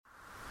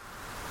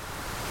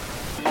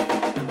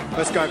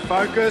Let's go.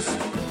 Focus.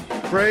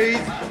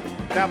 Breathe.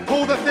 Now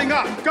pull the thing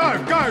up. Go,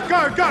 go,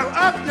 go, go.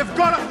 Up. You've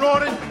got it,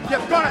 Rawdon.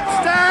 You've got it.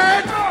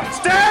 Stand.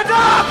 Stand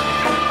up.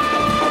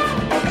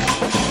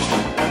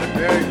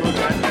 Very good,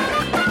 mate.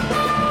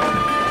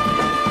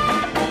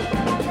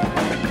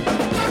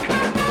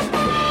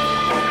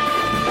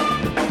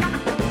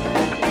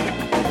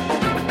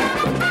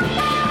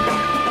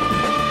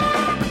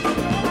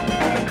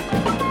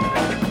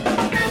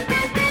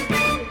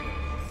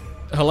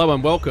 Hello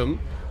and welcome.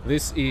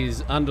 This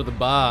is Under the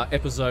Bar,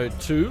 episode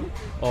 2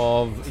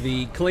 of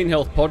the Clean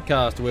Health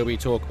podcast, where we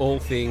talk all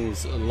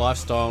things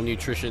lifestyle,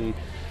 nutrition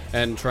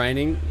and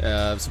training.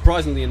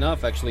 Surprisingly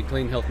enough, actually,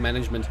 Clean Health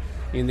Management,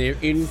 in their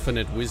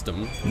infinite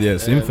wisdom,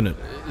 infinite,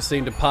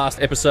 seemed to pass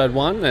episode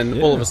 1,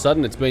 and all of a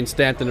sudden it's been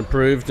stamped and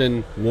approved,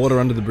 and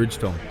water under the bridge,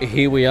 Tom.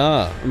 Here we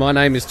are. My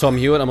name is Tom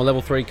Hewitt. I'm a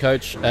level 3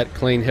 coach at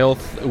Clean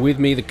Health. With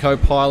me, the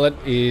co-pilot,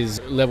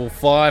 is level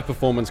 5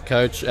 performance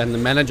coach and the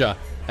manager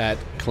at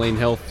Clean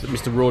Health,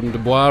 Mr. Rawdon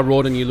Dubois.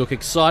 Rawdon, you look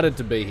excited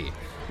to be here.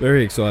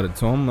 Very excited,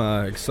 Tom.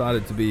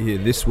 Excited to be here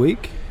this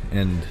week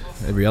and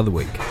every other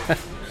week.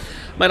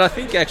 Mate, I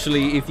think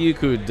actually if you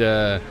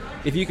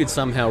could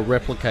somehow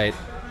replicate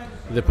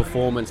the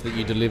performance that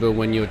you deliver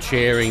when you're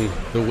chairing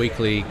the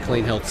weekly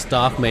Clean Health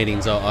staff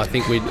meetings, I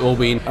think we'd all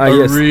be in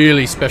a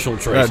really special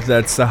treat.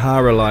 That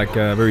Sahara-like,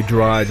 very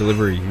dry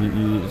delivery.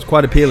 It's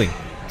quite appealing.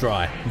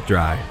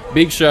 Dry.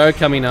 Big show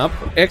coming up.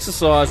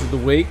 Exercise of the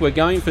week. We're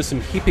going for some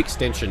hip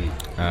extension.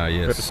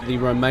 Yes. The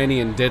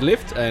Romanian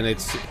deadlift and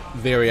its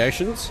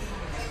variations.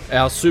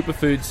 Our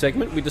superfood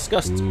segment. We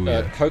discussed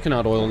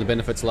coconut oil and the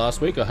benefits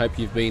last week. I hope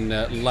you've been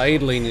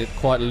ladling it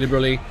quite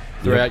liberally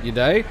throughout your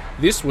day.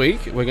 This week,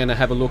 we're going to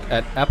have a look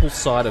at apple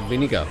cider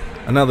vinegar.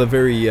 Another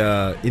very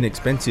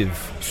inexpensive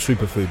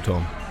superfood,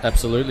 Tom.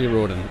 Absolutely,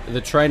 Rawdon.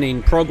 The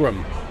training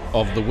program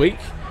of the week.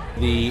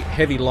 The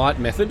heavy light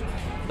method.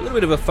 A little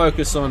bit of a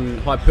focus on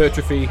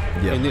hypertrophy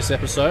in this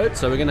episode.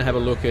 So we're going to have a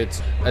look at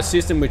a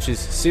system which is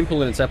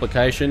simple in its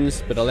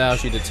applications, but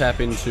allows you to tap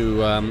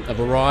into a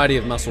variety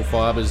of muscle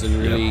fibers and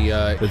really...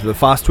 the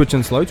fast twitch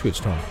and slow twitch,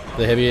 Tom.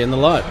 The heavy and the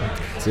light.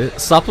 That's it.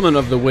 Supplement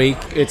of the week.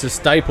 It's a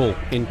staple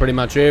in pretty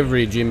much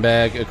every gym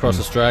bag across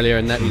Australia,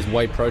 and that is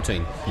whey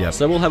protein. Yep.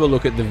 So we'll have a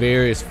look at the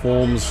various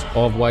forms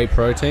of whey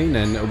protein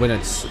and when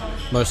it's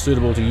most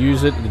suitable to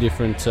use it, the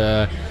different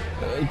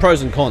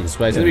pros and cons,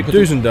 basically.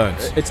 Do's and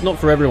don'ts. It's not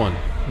for everyone.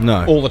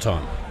 No. All the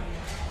time.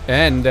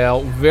 And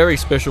our very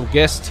special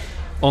guest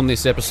on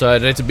this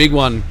episode, it's a big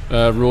one,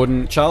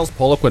 Rawdon, Charles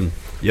Poliquin,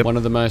 one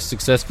of the most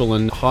successful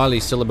and highly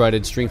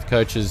celebrated strength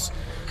coaches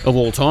of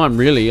all time,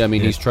 really. I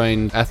mean, he's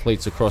trained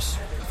athletes across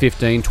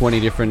 15, 20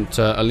 different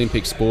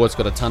Olympic sports,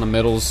 got a ton of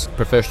medals,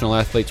 professional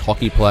athletes,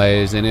 hockey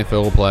players,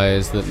 NFL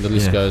players, the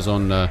list goes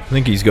on. I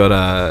think he's got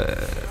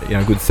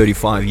a good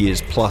 35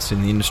 years plus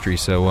in the industry,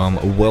 so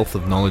a wealth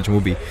of knowledge, and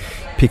we'll be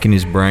picking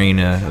his brain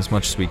as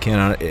much as we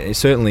can. It's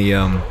certainly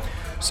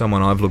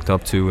someone I've looked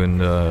up to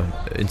and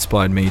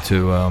inspired me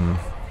to,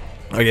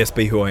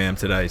 be who I am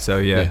today. So,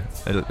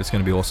 it's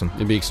going to be awesome.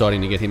 It'll be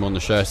exciting to get him on the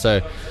show.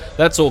 So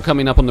that's all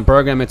coming up on the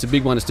program. It's a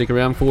big one to stick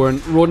around for.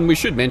 And, Rawdon, we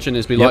should mention,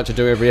 as we like to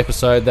do every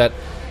episode, that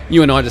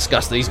you and I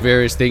discuss these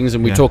various things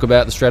and we talk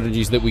about the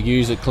strategies that we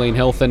use at Clean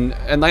Health, and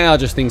they are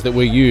just things that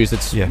we use.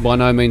 It's by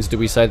no means do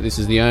we say that this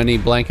is the only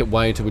blanket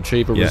way to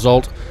achieve a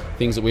result,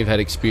 things that we've had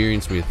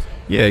experience with.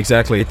 Yeah,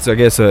 exactly. It's, I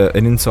guess,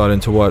 an insight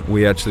into what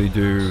we actually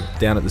do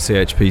down at the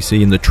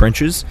CHPC in the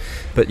trenches.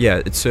 But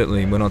it's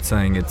certainly, we're not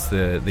saying it's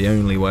the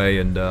only way,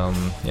 and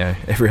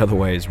every other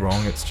way is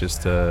wrong. It's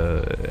just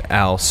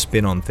our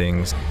spin on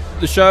things.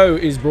 The show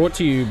is brought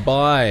to you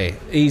by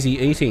Easy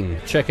Eating.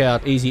 Check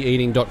out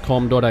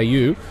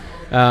easyeating.com.au.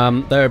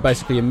 They're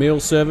basically a meal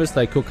service.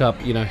 They cook up,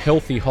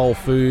 healthy whole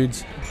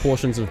foods,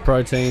 portions of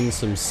protein,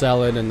 some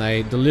salad, and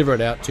they deliver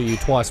it out to you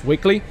twice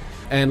weekly.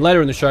 And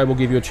later in the show, we'll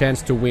give you a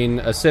chance to win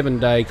a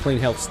 7-day Clean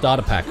Health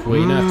starter pack where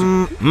you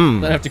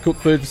don't have to cook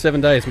food for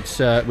 7 days, which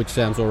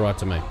sounds all right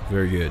to me.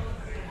 Very good.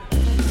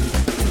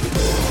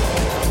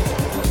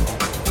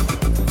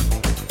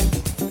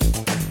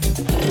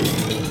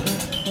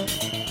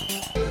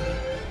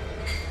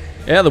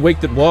 The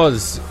week that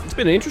was. It's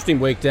been an interesting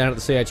week down at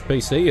the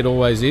CHPC. It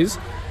always is.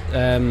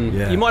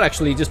 You might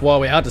actually, just while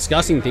we are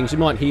discussing things, you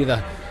might hear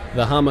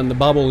the hum and the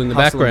bubble in the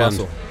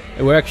background.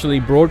 We're actually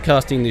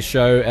broadcasting this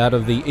show out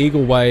of the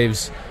Eagle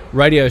Waves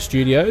radio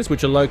studios,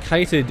 which are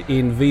located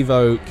in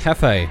Vivo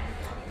Cafe,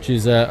 which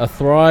is a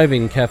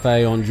thriving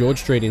cafe on George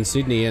Street in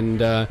Sydney, and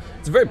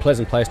it's a very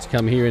pleasant place to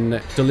come here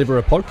and deliver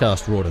a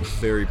podcast, Rawdon.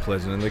 Very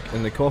pleasant,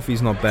 and the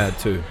coffee's not bad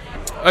too.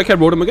 Okay,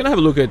 Rawdon, we're going to have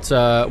a look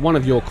at one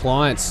of your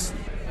clients.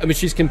 I mean,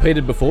 she's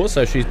competed before,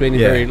 so she's been in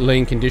very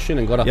lean condition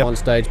and got up on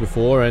stage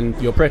before,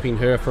 and you're prepping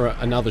her for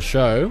another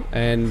show,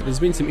 and there's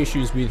been some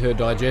issues with her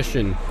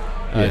digestion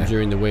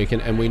during the week,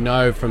 and we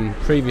know from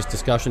previous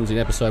discussions in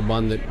episode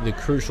 1 that the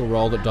crucial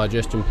role that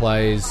digestion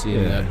plays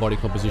in body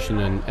composition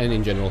and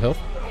in general health.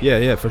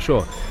 Yeah, for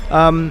sure.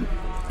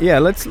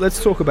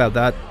 Let's talk about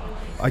that.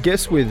 I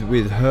guess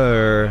with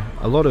her,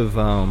 a lot of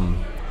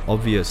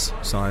obvious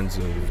signs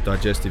of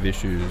digestive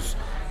issues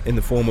in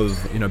the form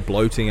of, you know,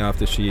 bloating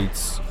after she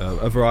eats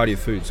a variety of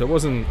food. So it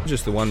wasn't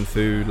just the one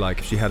food, like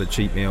if she had a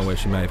cheat meal where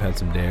she may have had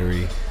some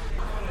dairy.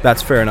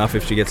 That's fair enough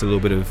if she gets a little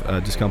bit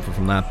of discomfort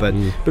from that. But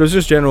it was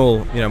just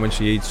general, you know, when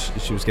she eats,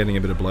 she was getting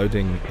a bit of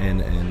bloating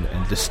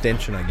and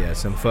distension, I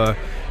guess. And for,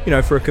 you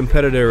know, for a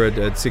competitor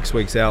at 6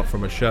 weeks out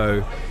from a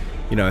show,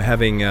 you know,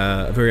 having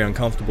a very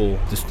uncomfortable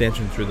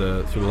distension through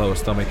the lower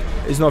stomach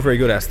is not very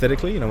good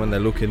aesthetically, you know, when they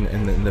look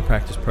in the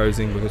practice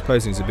posing, because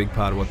posing is a big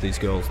part of what these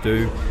girls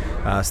do.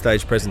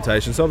 Stage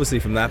presentations, obviously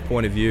from that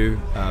point of view,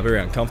 very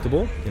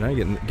uncomfortable, you know,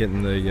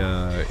 getting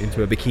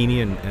into a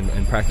bikini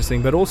and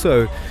practicing. But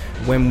also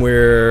when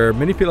we're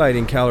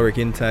manipulating caloric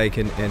intake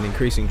and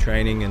increasing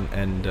training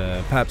and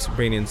perhaps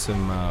bringing in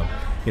some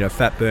you know,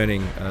 fat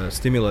burning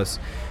stimulus,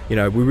 you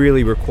know, we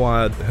really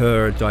required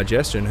her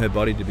digestion, her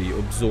body to be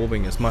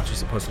absorbing as much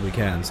as it possibly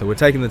can. So we're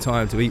taking the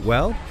time to eat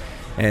well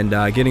and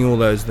getting all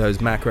those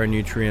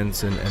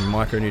macronutrients and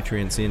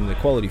micronutrients in the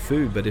quality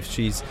food. But if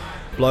she's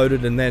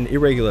bloated and then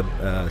irregular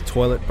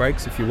toilet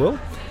breaks, if you will,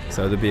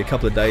 so there'll be a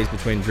couple of days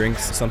between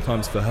drinks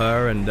sometimes for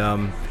her,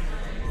 and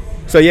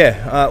so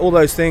yeah, all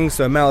those things.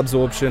 So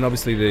malabsorption,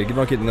 obviously you're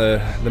not getting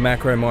the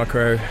macro,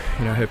 micro,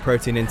 you know, her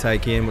protein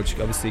intake in, which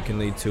obviously can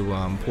lead to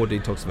poor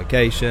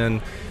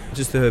detoxification,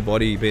 just to her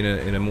body being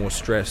in a more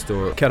stressed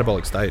or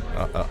catabolic state,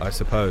 I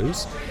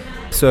suppose.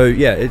 So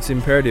yeah, it's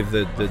imperative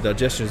that the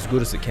digestion is as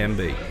good as it can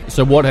be.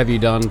 So what have you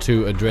done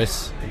to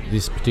address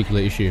this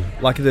particular issue?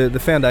 Like the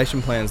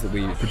foundation plans that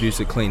we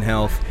produce at Clean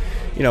Health,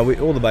 you know,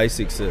 all the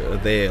basics are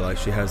there. Like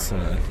she has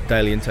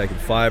daily intake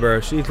of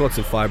fibre. She eats lots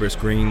of fibrous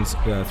greens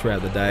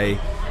throughout the day.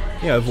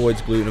 You know,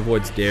 avoids gluten,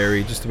 avoids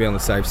dairy, just to be on the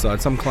safe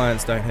side. Some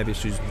clients don't have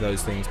issues with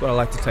those things, but I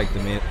like to take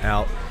them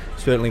out,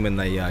 certainly when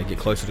they get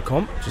closer to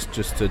comp,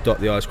 just to dot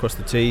the I's, cross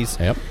the T's.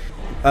 Yep.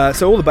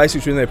 So all the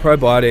basics are in there: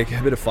 probiotic,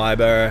 a bit of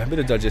fibre, a bit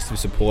of digestive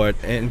support,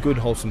 and good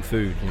wholesome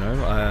food. You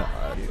know,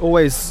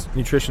 always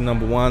nutrition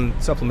number one.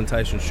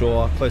 Supplementation,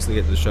 sure. Closely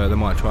get to the show, they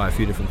might try a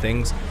few different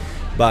things,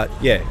 but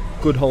yeah,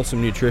 good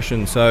wholesome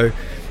nutrition. So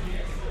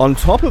on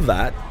top of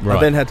that, right,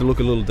 I then had to look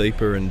a little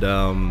deeper, and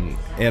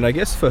I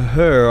guess for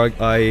her,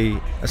 I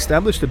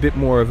established a bit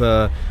more of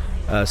a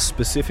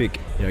specific,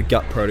 you know,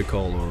 gut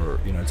protocol, or,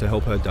 you know, to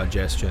help her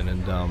digestion,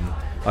 and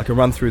I can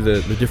run through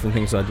the different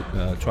things I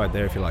tried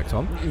there if you like,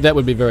 Tom. That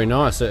would be very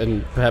nice,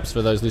 and perhaps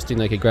for those listening,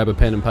 they could grab a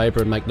pen and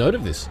paper and make note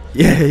of this.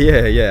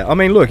 Yeah. I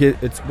mean, look,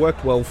 it's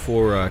worked well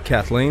for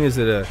Kathleen. Is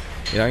it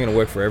going to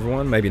work for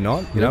everyone? Maybe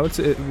not. You know,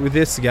 with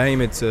this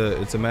game, it's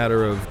a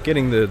matter of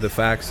getting the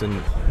facts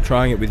and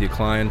trying it with your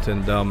client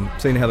and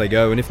seeing how they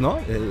go. And if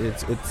not,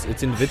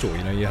 it's individual.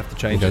 You know, you have to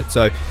change it.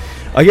 So,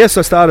 I guess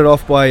I started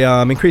off by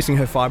increasing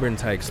her fibre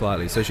intake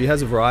slightly. So she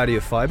has a variety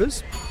of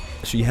fibres.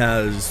 She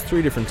has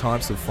 3 different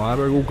types of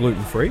fibre, all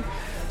gluten-free.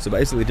 So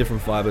basically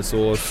different fibre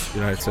source, you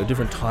know, so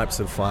different types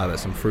of fibre,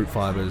 some fruit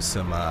fibres,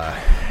 some,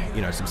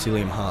 you know, some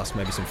psyllium husk,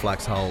 maybe some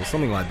flax hulls,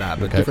 something like that,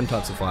 but different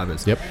types of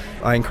fibres. Yep.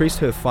 I increased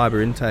her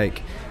fibre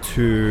intake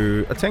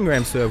to a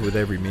 10-gram serve with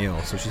every meal.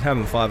 So she's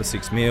having 5 or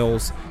 6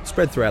 meals,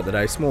 spread throughout the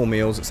day, small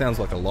meals. It sounds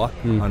like a lot,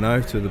 I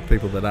know, to the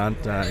people that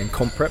aren't in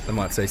comp prep. They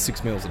might say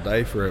 6 meals a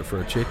day for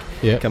a chick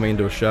coming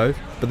into a show.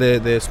 But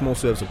they're small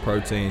serves of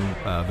protein,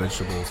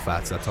 vegetables,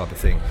 fats, that type of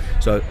thing.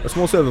 So a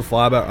small serve of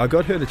fibre. I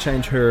got her to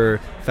change her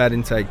fat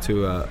intake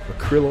to a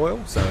krill oil.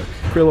 So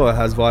krill oil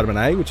has vitamin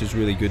A, which is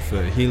really good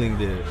for healing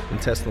the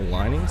intestinal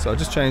lining. So I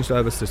just changed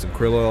over to some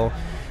krill oil.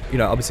 You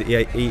know, obviously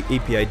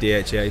EPA,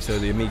 DHA, so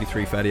the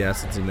omega-3 fatty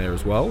acids in there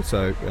as well.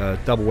 So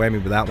double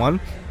whammy with that one.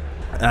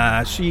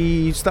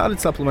 She started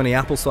supplementing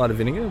apple cider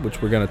vinegar,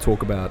 which we're going to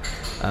talk about.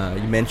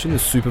 You mentioned the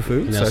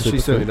superfood, so she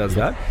certainly does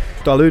that.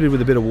 Diluted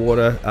with a bit of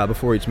water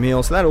before each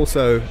meal. So that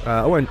also,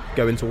 I won't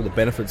go into all the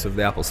benefits of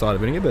the apple cider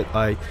vinegar, but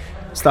I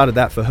started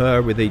that for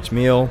her with each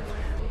meal.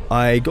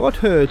 I got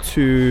her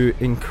to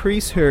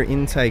increase her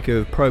intake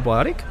of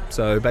probiotic.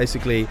 So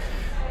basically,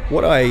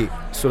 what I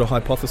sort of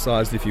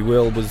hypothesized, if you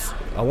will, was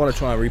I want to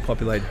try and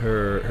repopulate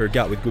her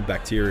gut with good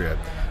bacteria.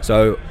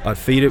 So I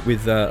feed it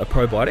with a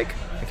probiotic.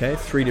 Okay,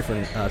 3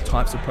 different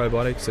types of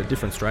probiotics, so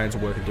different strains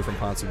will work in different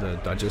parts of the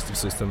digestive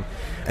system.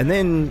 And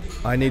then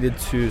I needed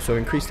to, so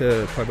increase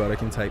the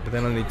probiotic intake, but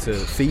then I need to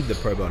feed the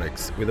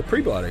probiotics with a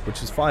prebiotic,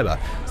 which is fiber.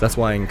 So that's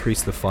why I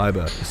increased the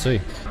fiber. I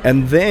see.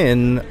 And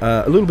then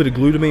a little bit of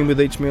glutamine with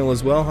each meal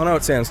as well. I know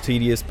it sounds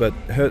tedious, but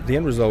the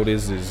end result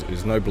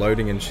is no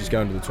bloating, and she's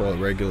going to the toilet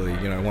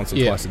regularly, you know, once or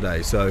twice a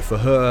day. So for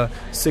her,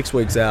 6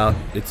 weeks out,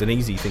 it's an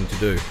easy thing to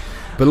do.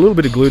 But a little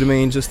bit of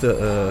glutamine, just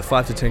a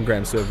 5 to 10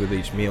 gram serve with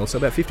each meal, so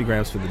about 50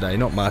 grams for the day,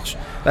 not much.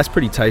 That's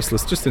pretty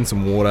tasteless, just in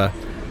some water.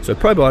 So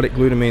probiotic,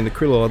 glutamine, the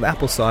krill oil, the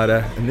apple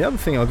cider, and the other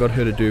thing I got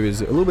her to do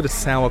is a little bit of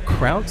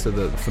sauerkraut, so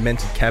the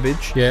fermented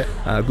cabbage. Yeah.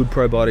 Good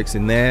probiotics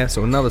in there,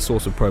 so another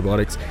source of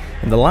probiotics.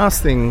 And the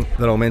last thing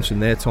that I'll mention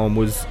there, Tom,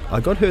 was I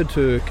got her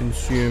to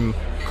consume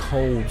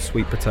cold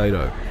sweet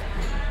potato.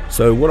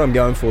 So what I'm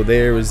going for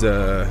there is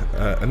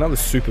another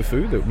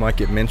superfood that might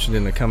get mentioned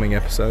in a coming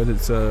episode.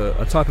 It's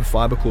a type of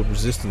fibre called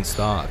resistant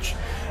starch.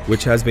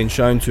 which has been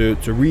shown to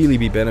really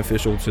be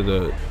beneficial to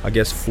the, I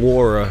guess,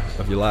 flora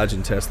of your large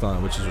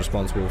intestine, which is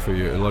responsible for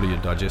a lot of your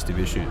digestive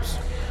issues.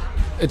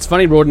 It's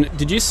funny, Rawdon,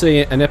 did you see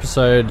an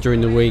episode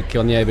during the week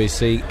on the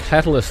ABC?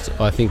 Catalyst,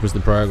 I think, was the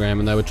program,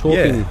 and they were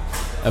talking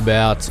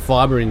about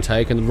fibre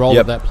intake and the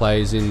role that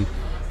plays in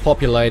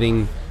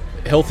populating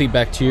healthy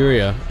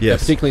bacteria,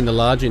 particularly in the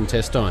large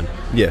intestine.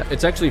 Yeah.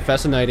 It's actually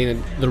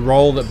fascinating the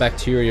role that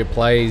bacteria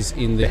plays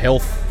in the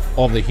health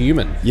of the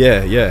human.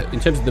 Yeah, yeah. In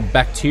terms of the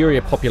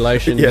bacteria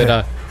population that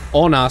are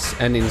on us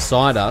and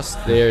inside us,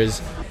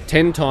 there's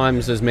 10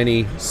 times as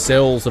many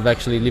cells of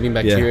actually living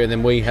bacteria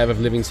than we have of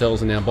living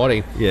cells in our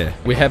body. Yeah.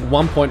 We have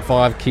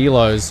 1.5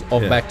 kilos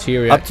of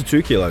bacteria. Up to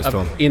 2 kilos,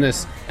 Tom. In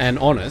us and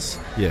on us.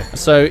 Yeah.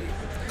 So,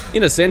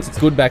 in a sense, it's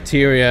good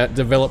bacteria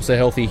develops a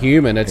healthy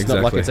human. It's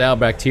not like it's our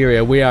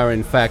bacteria. We are,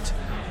 in fact,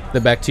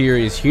 the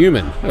bacteria is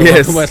human.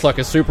 Yes. Almost like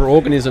a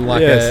superorganism,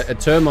 like a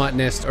termite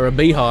nest or a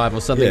beehive or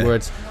something where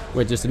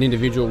we're just an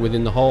individual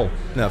within the whole.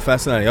 No,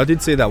 fascinating. I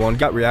did see that one,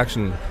 Gut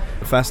Reaction,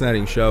 a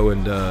fascinating show,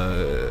 and,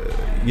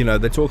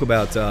 they talk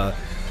about,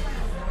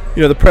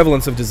 the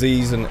prevalence of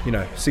disease, and,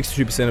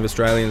 62% of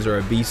Australians are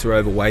obese or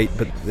overweight,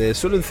 but they're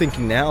sort of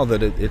thinking now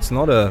that it's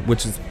not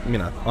which is,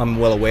 I'm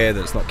well aware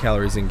that it's not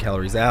calories in,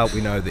 calories out. We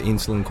know the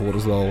insulin,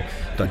 cortisol,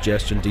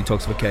 digestion,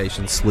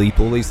 detoxification, sleep,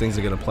 all these things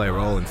are going to play a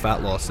role in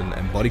fat loss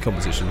and body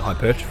composition,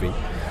 hypertrophy.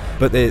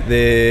 But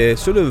they're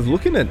sort of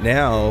looking at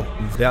now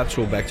the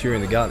actual bacteria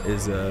in the gut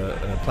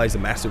plays a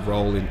massive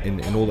role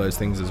in all those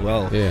things as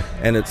well. Yeah.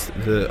 And it's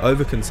the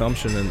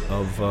overconsumption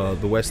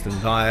of the Western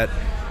diet.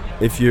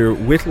 If you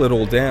whittle it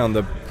all down,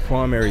 the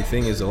primary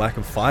thing is a lack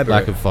of fibre.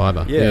 Lack of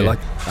fibre. Yeah.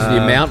 The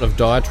amount of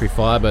dietary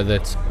fibre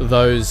that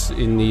those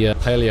in the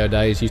paleo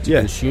days used to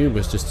consume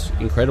was just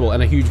incredible,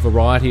 and a huge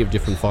variety of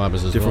different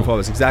fibres as well. Different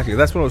fibres, exactly.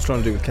 That's what I was trying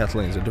to do with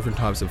Kathleen, so different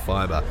types of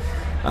fibre.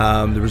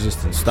 The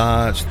resistant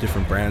starch,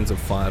 different brands of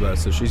fibre.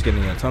 So she's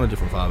getting a ton of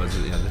different fibres,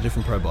 the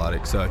different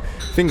probiotics. So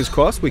fingers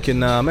crossed, we can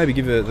maybe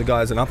give the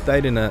guys an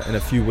update in a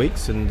few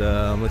weeks and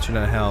let you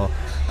know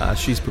how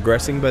she's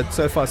progressing. But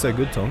so far, so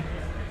good, Tom.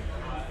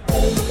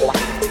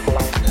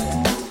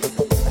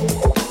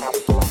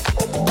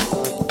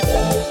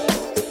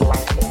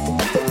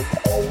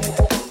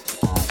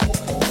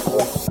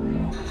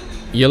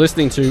 You're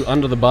listening to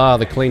Under the Bar,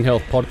 the Clean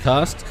Health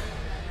Podcast,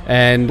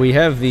 and we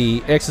have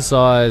the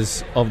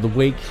exercise of the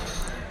week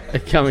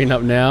coming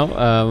up now.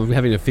 I'm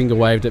having a finger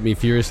waved at me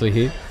furiously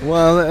here.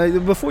 Well,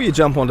 before you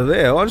jump onto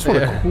there, I just want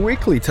to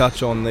quickly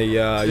touch on the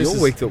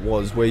your week that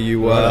was, where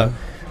you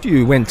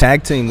went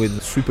tag team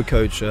with Super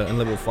Coach and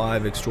Level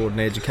 5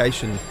 Extraordinary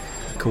Education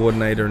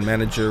Coordinator and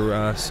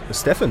Manager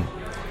Stefan.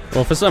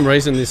 Well, for some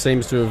reason, this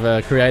seems to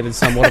have created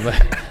somewhat of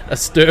a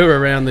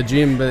stir around the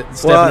gym, but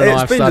Stefan and I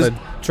have started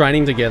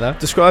training together.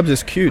 Described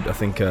as cute, I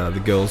think,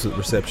 the girls at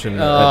reception,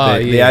 the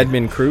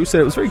admin crew said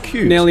it was very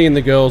cute. Nelly and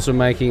the girls were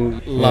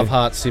making love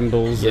heart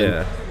symbols.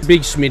 Yeah. And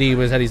Big Schmitty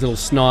had his little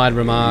snide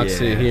remarks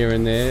here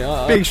and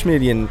there. Big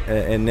Schmitty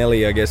and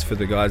Nelly, I guess, for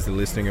the guys that are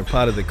listening, are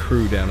part of the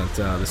crew down at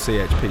the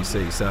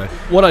CHPC. So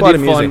what I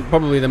did find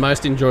probably the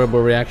most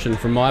enjoyable reaction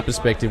from my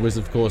perspective was,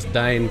 of course,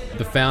 Dane,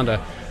 the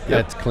founder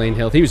at Clean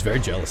Health. He was very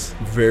jealous.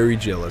 Very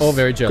jealous. Oh,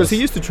 very jealous. Because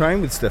he used to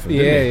train with Stefan,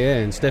 didn't he? Yeah,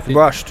 and Stefan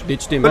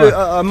ditched him. But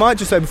I might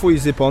just say, before you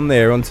zip on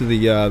there, onto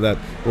the that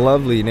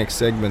lovely next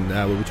segment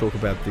where we talk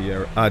about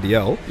the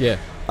RDL,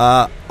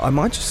 I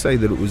might just say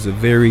that it was a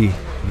very,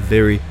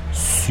 very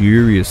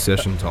serious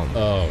session, Tom.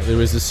 Oh, there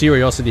was the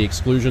seriosity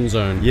exclusion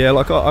zone. Yeah,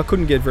 like I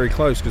couldn't get very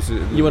close because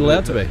you weren't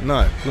allowed to be.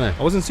 No, I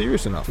wasn't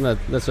serious enough. No,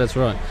 that's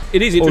right.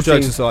 It is interesting. All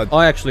jokes aside,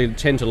 I actually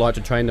tend to like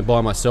to train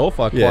by myself.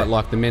 I quite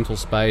like the mental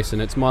space,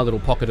 and it's my little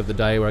pocket of the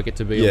day where I get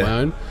to be on my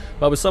own.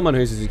 But with someone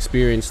who's as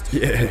experienced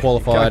and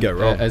qualified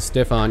as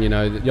Stefan,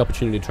 the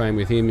opportunity to train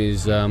with him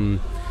is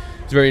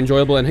it's very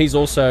enjoyable, and he's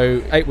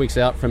also 8 weeks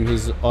out from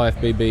his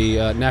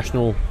IFBB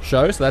national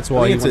show, so that's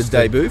why it's a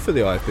debut for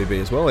the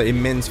IFBB as well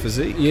in men's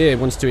physique. Yeah, he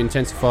wants to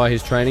intensify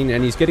his training,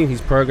 and he's getting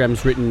his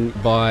programs written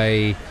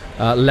by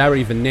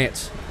Larry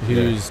Vanette,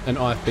 who's an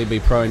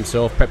IFBB pro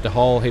himself, prepped a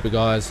whole heap of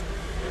guys.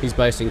 He's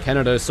based in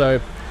Canada,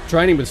 so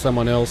training with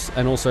someone else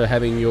and also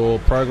having your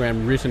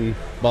program written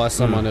by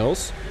someone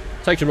else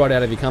takes you right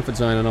out of your comfort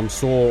zone, and I'm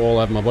sore all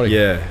over my body.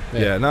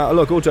 Yeah. No,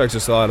 look, all jokes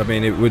aside, I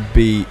mean, it would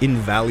be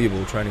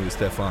invaluable training with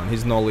Stefan.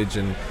 His knowledge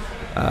and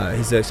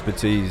his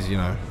expertise,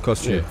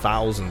 cost you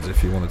thousands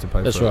if you wanted to pay for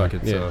it. That's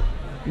right,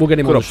 We'll get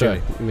him on the show.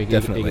 He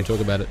can talk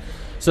about it.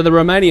 So the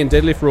Romanian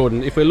deadlift,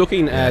 Rawdon, if we're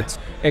looking at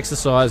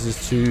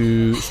exercises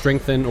to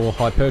strengthen or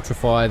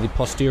hypertrophy the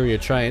posterior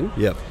chain,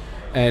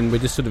 and we're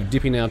just sort of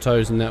dipping our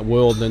toes in that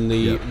world, then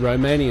the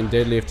Romanian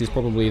deadlift is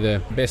probably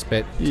the best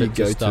bet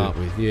to start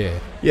with.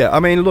 Yeah, I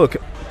mean, look,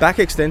 back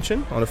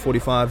extension on a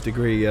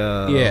 45-degree...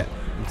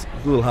 It's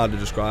a little hard to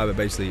describe it.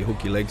 Basically, you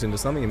hook your legs into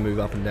something and move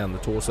up and down the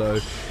torso,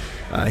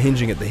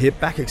 hinging at the hip.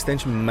 Back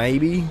extension,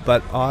 maybe,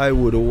 but I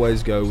would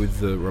always go with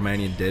the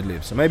Romanian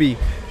deadlift. So maybe...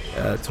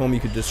 Tom, you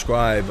could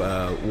describe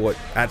what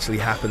actually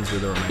happens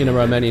with a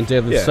Romanian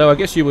deadlift. Yeah. So I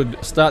guess you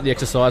would start the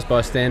exercise by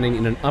standing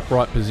in an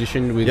upright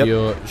position with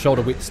your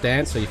shoulder width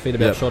stance, so your feet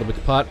about shoulder width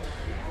apart.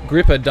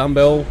 grip a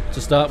dumbbell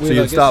to start with. So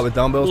you'll start with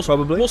dumbbells,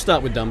 probably? We'll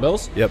start with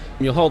dumbbells. Yep.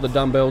 You'll hold the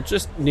dumbbell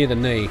just near the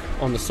knee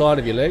on the side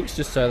of your legs,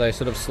 just so they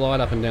sort of slide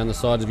up and down the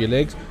sides of your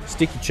legs.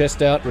 Stick your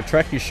chest out,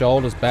 retract your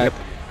shoulders back,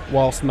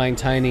 whilst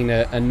maintaining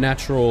a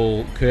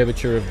natural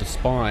curvature of the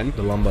spine.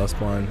 The lumbar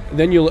spine.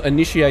 Then you'll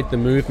initiate the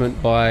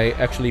movement by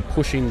actually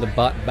pushing the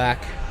butt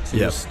back. So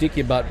you'll stick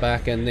your butt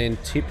back and then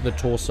tip the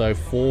torso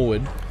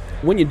forward.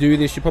 When you do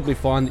this, you probably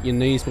find that your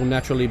knees will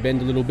naturally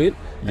bend a little bit,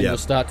 and you'll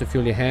start to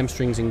feel your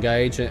hamstrings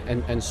engage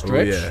and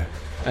stretch. Oh, yeah.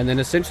 And then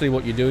essentially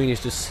what you're doing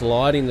is just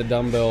sliding the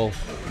dumbbell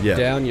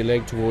down your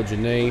leg towards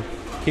your knee,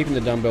 keeping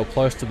the dumbbell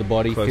close to the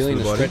body, feeling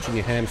the stretch in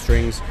your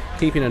hamstrings,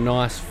 keeping a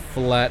nice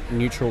flat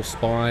neutral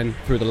spine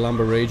through the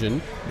lumbar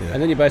region.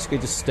 And then you basically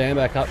just stand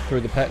back up through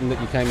the pattern that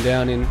you came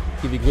down in,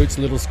 give your glutes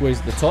a little squeeze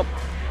at the top,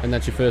 and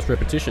that's your first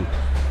repetition.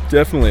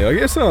 Definitely. I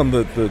guess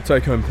the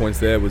take-home points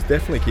there was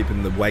definitely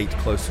keeping the weight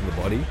close to the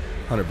body.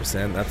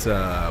 100%. That's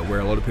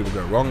where a lot of people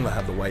go wrong. They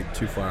have the weight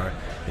too far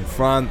in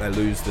front. They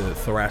lose the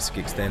thoracic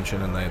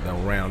extension, and they'll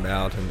round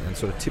out and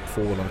sort of tip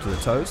forward onto the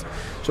toes.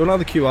 So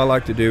another cue I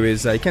like to do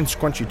is you can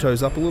scrunch your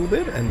toes up a little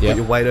bit and put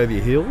your weight over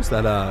your heels.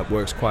 That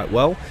works quite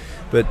well.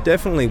 But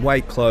definitely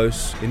weight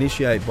close.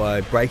 Initiate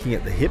by breaking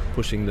at the hip,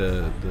 pushing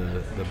the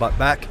butt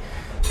back,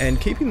 and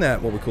keeping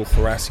that what we call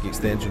thoracic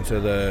extension. So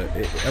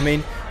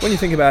when you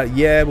think about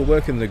it, we're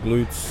working the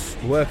glutes,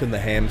 working the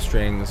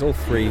hamstrings, all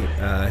three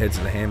heads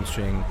of the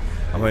hamstring.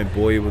 I won't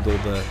bore you with all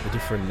the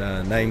different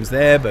names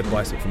there, but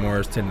bicep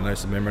femoris,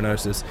 tendinosus,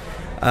 membranosus,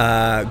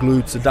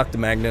 glutes, adductor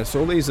magnus,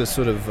 all these are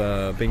sort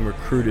of being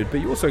recruited. But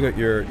you also got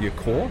your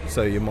core,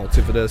 so your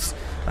multifidus,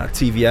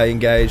 TVA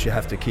engaged. You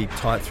have to keep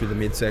tight through the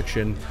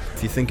midsection.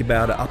 If you think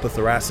about it, upper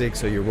thoracic,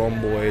 so your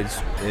rhomboids,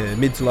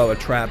 mid to lower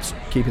traps,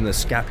 keeping the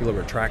scapula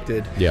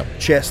retracted,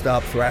 chest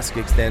up, thoracic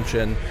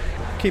extension,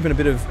 keeping a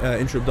bit of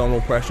intra-abdominal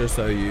pressure.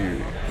 So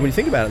when you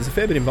think about it, there's a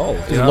fair bit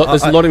involved.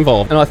 There's a lot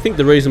involved. And I think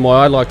the reason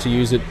why I like to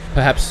use it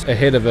perhaps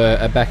ahead of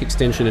a back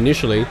extension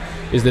initially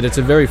is that it's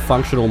a very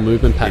functional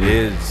movement pattern.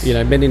 It is. You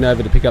know, bending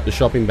over to pick up the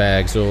shopping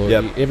bags, or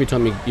every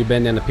time you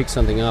bend down to pick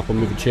something up or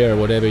move a chair or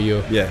whatever,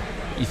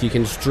 if you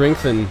can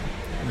strengthen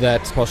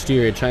that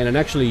posterior chain and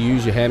actually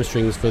use your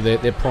hamstrings for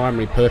their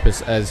primary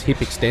purpose as hip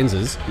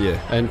extensors,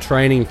 and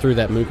training through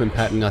that movement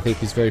pattern, I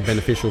think is very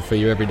beneficial for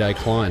your everyday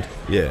client.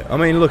 I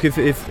mean, look, if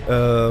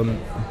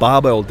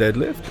barbell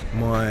deadlift,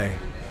 my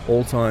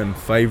all-time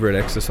favorite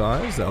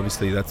exercise,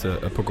 obviously that's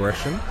a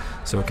progression.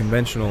 So a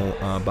conventional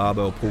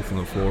barbell pull from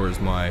the floor is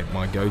my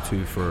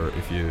go-to for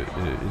if you're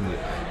in the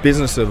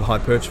business of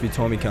hypertrophy,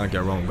 Tom, you can't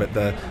go wrong. But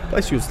the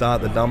place you'll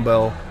start, the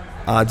dumbbell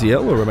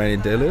RDL or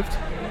Romanian deadlift,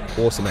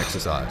 awesome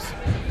exercise.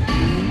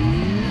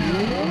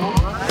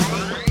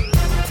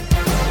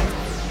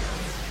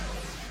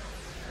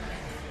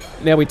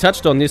 Now, we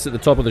touched on this at the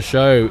top of the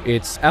show.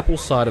 It's apple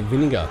cider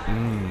vinegar,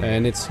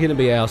 and it's going to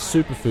be our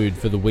superfood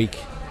for the week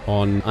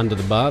on Under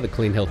the Bar, the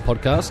Clean Health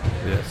Podcast.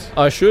 Yes.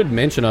 I should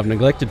mention, I've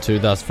neglected to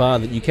thus far,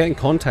 that you can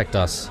contact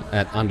us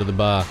at Under the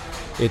Bar.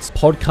 It's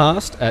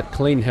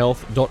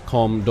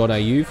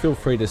podcast@cleanhealth.com.au. Feel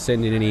free to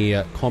send in any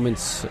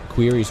comments,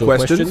 queries or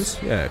questions.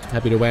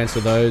 Happy to answer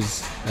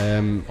those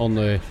on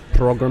the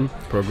program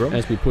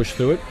as we push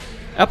through it.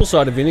 Apple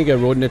cider vinegar,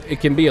 Rawdon, it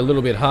can be a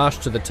little bit harsh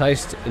to the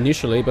taste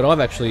initially, but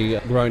I've actually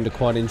grown to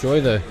quite enjoy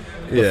the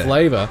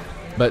flavour.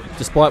 But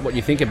despite what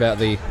you think about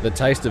the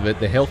taste of it,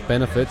 the health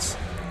benefits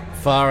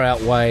far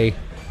outweigh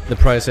the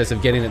process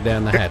of getting it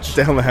down the hatch.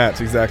 Down the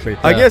hatch, exactly.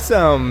 I guess,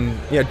 down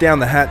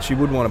the hatch, you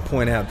would want to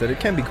point out that it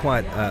can be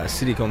quite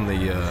acidic on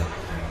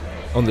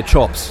the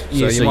chops.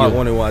 So you might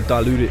want to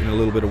dilute it in a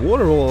little bit of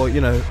water, or you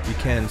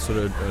can sort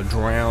of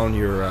drown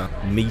your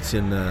meat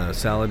and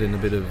salad in a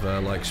bit of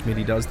like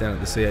Schmitty does down at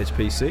the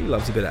CHPC. He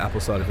loves a bit of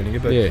apple cider vinegar.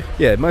 But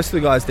most of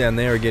the guys down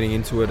there are getting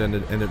into it, and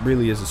it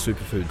really is a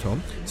superfood,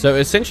 Tom. So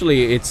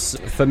essentially, it's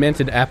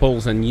fermented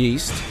apples and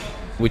yeast,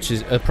 which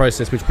is a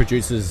process which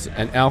produces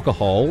an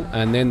alcohol,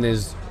 and then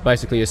there's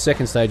basically a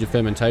second stage of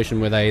fermentation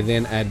where they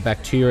then add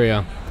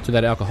bacteria to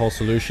that alcohol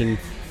solution,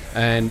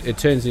 and it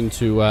turns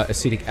into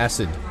acetic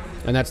acid,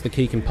 and that's the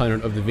key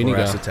component of the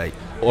vinegar.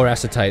 Or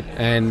acetate.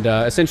 And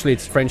essentially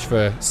it's French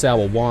for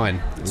sour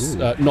wine. It's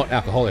not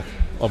alcoholic,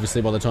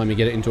 obviously, by the time you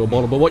get it into a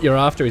bottle, but what you're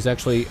after is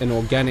actually an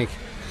organic,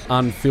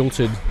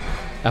 unfiltered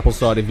apple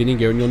cider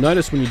vinegar, and you'll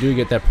notice when you do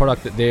get that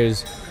product that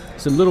there's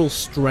some little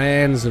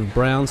strands of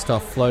brown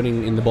stuff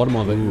floating in the bottom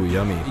of it. Ooh,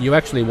 yummy. You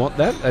actually want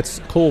that. That's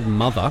called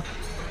mother.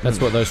 That's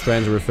what those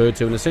strands are referred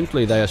to. And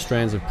essentially they are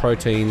strands of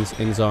proteins,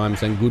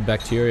 enzymes, and good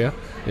bacteria.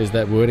 There's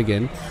that word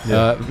again.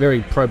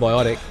 Very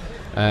probiotic.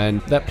 And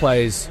that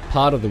plays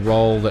part of the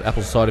role that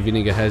apple cider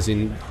vinegar has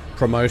in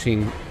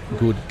promoting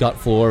good gut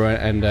flora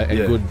and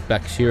good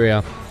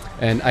bacteria,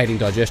 and aiding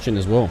digestion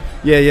as well.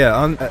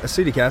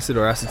 Acetic acid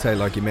or acetate,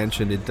 like you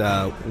mentioned, it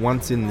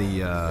once in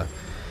the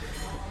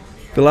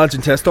the large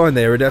intestine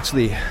there, it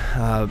actually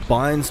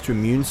binds to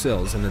immune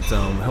cells, and it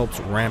helps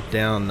ramp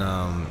down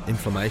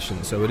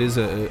inflammation. So it is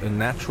a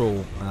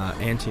natural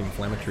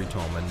anti-inflammatory,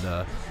 Tom.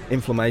 And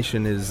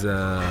inflammation is,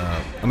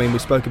 we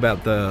spoke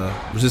about the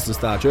resistant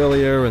starch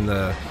earlier and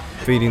the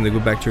feeding the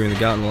good bacteria in the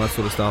gut and all that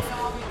sort of stuff.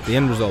 The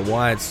end result,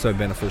 why it's so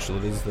beneficial,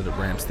 it is that it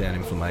ramps down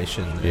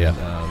inflammation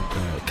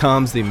and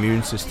calms the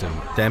immune system,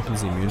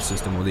 dampens the immune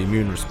system or the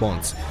immune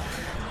response.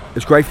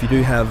 It's great if you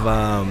do have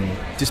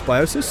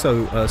dysbiosis,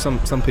 so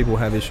some people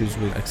have issues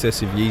with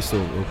excessive yeast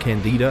or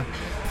candida.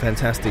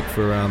 Fantastic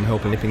for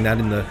helping nipping that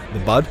in the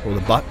bud, or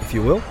the butt, if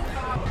you will.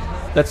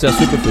 That's our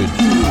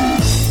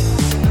superfood.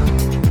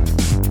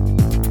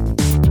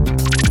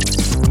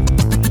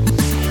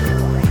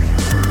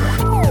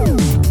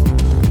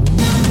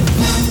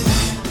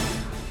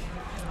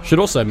 Should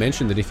also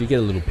mention that if you get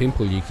a little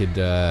pimple, you could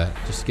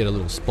just get a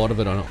little spot of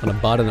it on a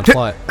bud and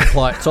apply it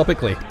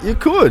topically. You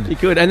could,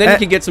 and then you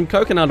could get some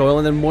coconut oil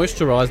and then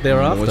moisturise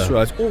thereafter.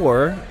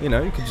 Or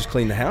you could just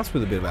clean the house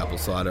with a bit of apple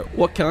cider.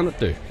 What can't it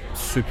do?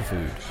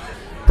 Superfood.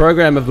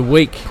 Program of the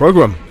week.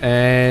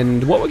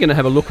 And what we're going to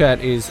have a look at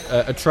is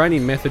a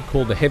training method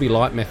called the heavy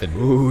light method.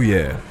 Ooh,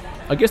 yeah.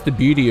 I guess the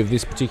beauty of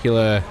this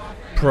particular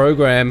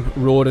program,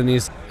 Rawdon,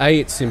 is A,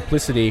 its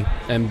simplicity,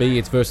 and B,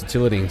 its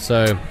versatility.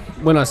 So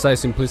when I say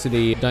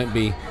simplicity, don't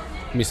be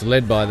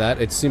misled by that.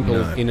 It's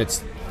simple in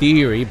its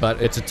theory, but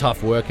it's a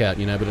tough workout,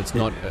 but it's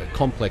not a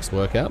complex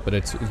workout, but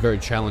it's very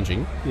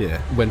challenging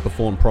when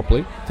performed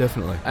properly.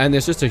 Definitely. And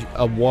there's just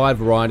a wide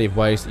variety of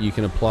ways that you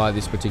can apply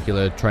this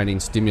particular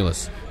training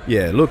stimulus.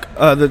 Yeah, look,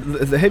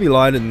 the heavy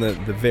light and the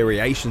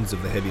variations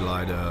of the heavy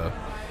light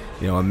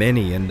are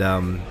many, and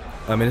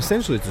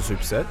essentially it's a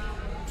superset.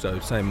 So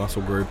same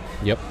muscle group.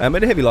 Yep.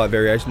 But a heavy light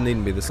variation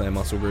needn't be the same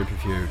muscle group.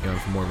 If you're going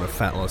for more of a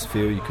fat loss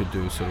feel, you could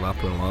do sort of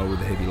upper and lower with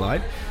the heavy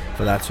light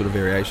for that sort of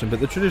variation.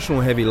 But the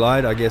traditional heavy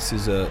light, I guess,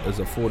 is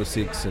a 4 to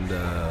 6 and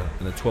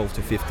a 12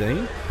 to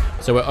 15.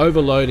 So we're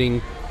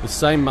overloading the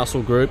same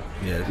muscle group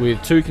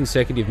with 2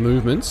 consecutive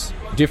movements,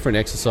 different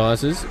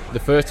exercises. The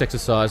first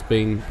exercise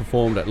being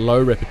performed at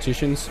low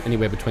repetitions,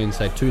 anywhere between,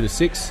 say, 2 to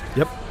 6.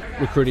 Yep.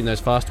 Recruiting those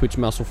fast twitch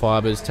muscle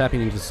fibers,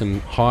 tapping into some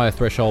higher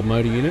threshold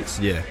motor units.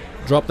 Yeah.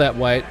 Drop that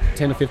weight,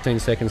 10 to 15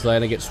 seconds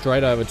later, get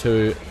straight over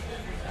to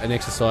an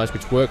exercise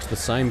which works the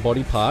same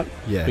body part,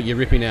 but you're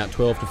ripping out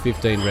 12 to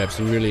 15 reps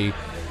and really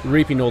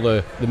reaping all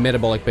the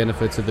metabolic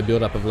benefits of the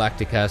build-up of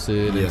lactic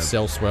acid and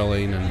cell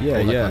swelling and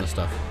all that kind of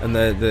stuff. And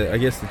I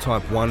guess the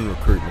type 1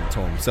 recruitment,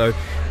 Tom. So,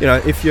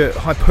 if your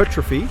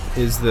hypertrophy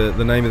is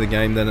the name of the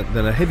game, then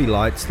a heavy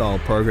light style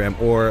program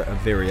or a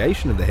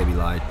variation of the heavy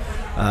light,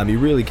 you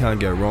really can't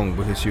go wrong,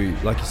 because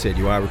like you said,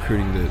 you are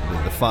recruiting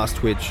the fast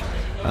twitch,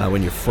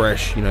 when you're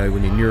fresh, when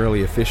you're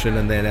neurally efficient,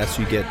 and then as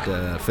you get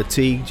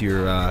fatigued,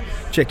 you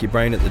check your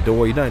brain at the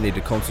door. You don't need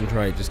to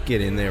concentrate, just get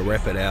in there,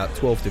 rep it out,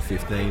 12 to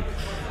 15,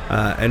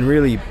 and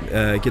really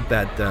get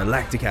that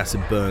lactic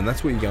acid burn.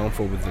 That's what you're going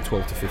for with the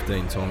 12 to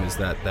 15, Tom, is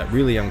that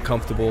really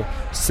uncomfortable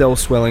cell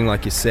swelling,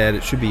 like you said.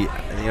 It should be,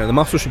 the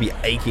muscle should be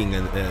aching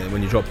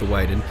when you drop the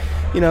weight. And,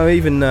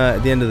 even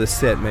at the end of the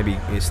set, maybe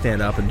you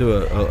stand up and do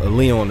a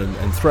Leon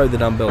and throw the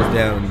dumbbells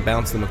down and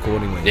bounce them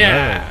accordingly.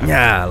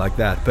 Yeah, like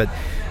that. But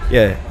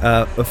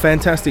a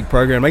fantastic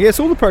program. I guess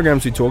all the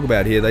programs we talk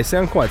about here, they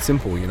sound quite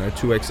simple.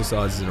 2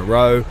 exercises in a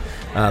row,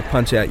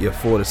 punch out your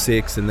 4 to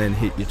 6, and then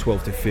hit your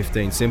 12 to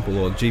 15 simple,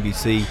 or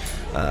GBC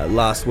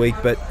last week.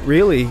 But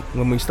really,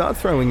 when we start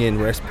throwing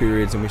in rest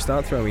periods, and we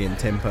start throwing in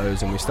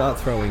tempos, and we start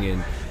throwing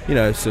in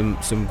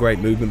some great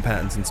movement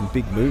patterns and some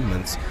big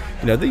movements,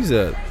 this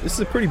is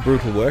a pretty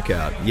brutal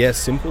workout. Yes,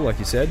 simple, like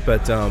you said,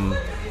 but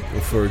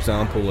for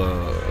example,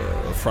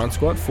 a front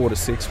squat, 4 to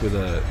 6 with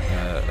a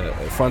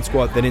front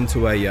squat, then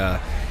into a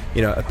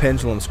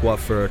pendulum squat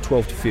for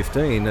 12 to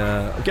 15.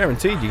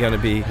 Guaranteed you're going to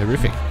be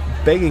horrific,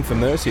 begging for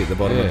mercy at the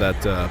bottom of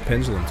that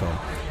pendulum, Tom.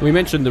 We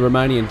mentioned the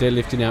Romanian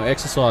deadlift in our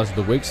exercise of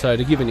the week, so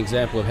to give an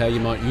example of how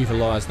you might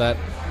utilise that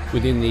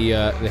within the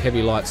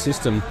heavy light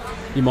system,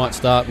 you might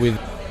start with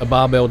a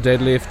barbell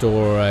deadlift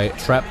or a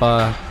trap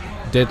bar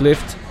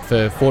deadlift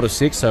for 4 to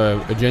 6,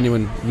 so a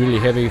genuine, really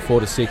heavy 4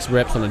 to 6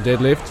 reps on a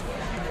deadlift.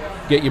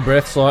 Get your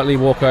breath slightly,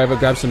 walk over,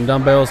 grab some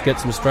dumbbells, get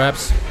some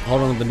straps,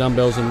 hold on to the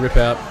dumbbells and rip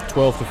out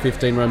 12 to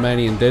 15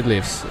 Romanian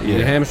deadlifts.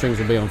 Your hamstrings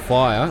will be on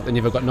fire, then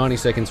you've got 90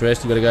 seconds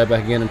rest, you've got to go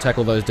back again and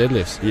tackle those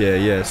deadlifts.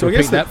 So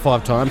repeat that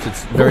 5 times,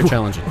 it's very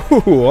challenging.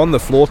 On the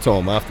floor,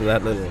 Tom, after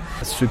that little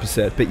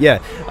superset. But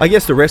I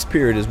guess the rest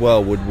period as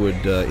well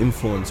would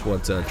influence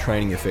what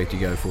training effect you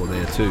go for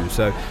there too.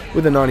 So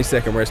with a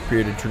 90-second rest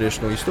period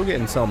traditional, you're still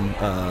getting some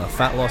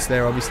fat loss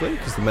there, obviously,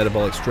 because the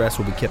metabolic stress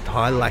will be kept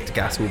high, lactic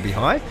acid will be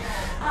high.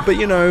 But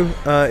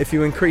if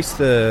you increase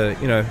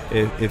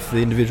if the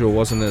individual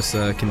wasn't as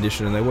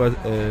conditioned and they were,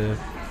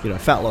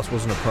 fat loss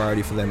wasn't a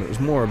priority for them, it was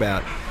more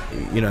about,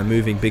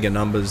 moving bigger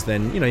numbers,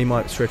 then, you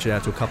might stretch it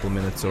out to a couple of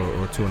minutes or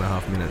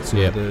 2.5 minutes.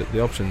 The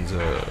options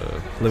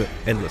are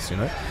endless,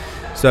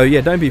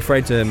 So don't be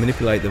afraid to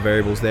manipulate the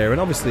variables there,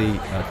 and obviously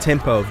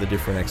tempo of the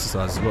different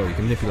exercises as well. You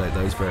can manipulate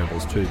those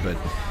variables too. But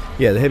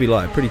the heavy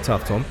light, pretty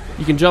tough, Tom.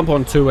 You can jump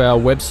onto our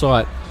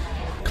website,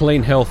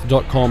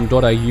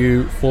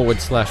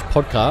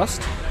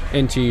 cleanhealth.com.au/podcast.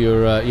 Enter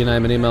your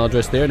name and email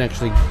address there and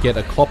actually get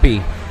a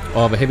copy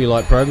of a heavy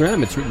light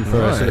program. It's written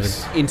for a sort of an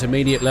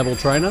intermediate level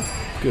trainer.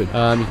 Good. You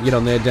can get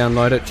on there,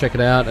 download it, check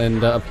it out,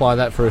 and apply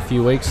that for a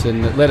few weeks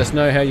and let us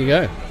know how you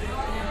go.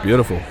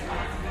 Beautiful.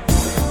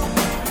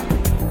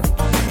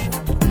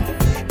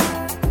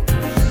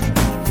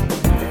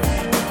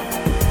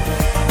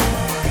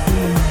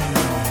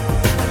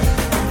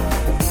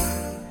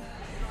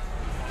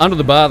 Under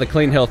the Bar, the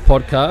Clean Health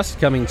Podcast,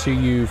 coming to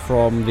you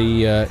from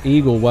the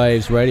Eagle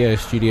Waves radio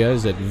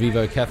studios at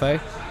Vivo Cafe.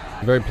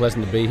 Very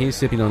pleasant to be here,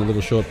 sipping on a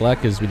little short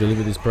black as we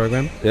deliver this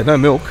program. Yeah, no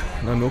milk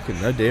and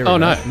no dairy. Oh,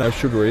 no. No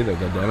sugar either,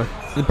 goddammit.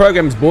 The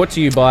program is brought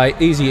to you by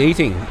Easy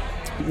Eating.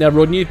 Now,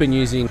 Rodden, you've been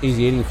using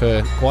Easy Eating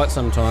for quite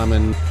some time,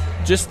 and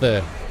just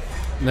the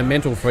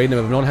mental freedom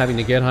of not having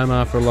to get home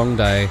after a long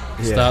day,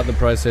 start the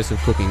process of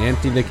cooking,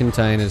 empty the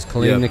containers,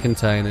 clean the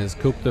containers,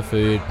 cook the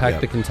food, pack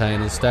the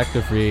containers, stack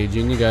the fridge,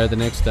 in you go the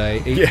next day,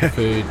 eat the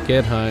food,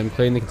 get home,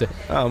 clean the containers.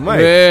 Oh, mate.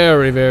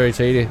 Very, very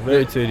tedious.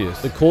 Very tedious.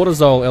 The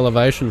cortisol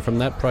elevation from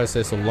that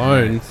process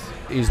alone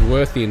is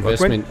worth the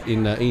investment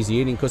in Easy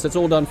Eating, because it's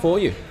all done for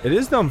you. It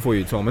is done for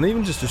you, Tom, and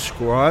even just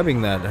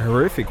describing that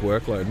horrific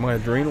workload, my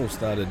adrenals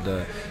started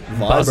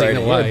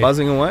vibrating,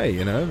 buzzing away,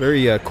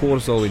 very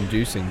cortisol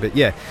inducing. But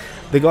yeah,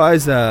 the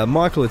guys,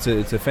 Michael, it's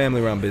a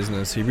family-run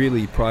business. He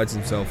really prides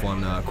himself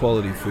on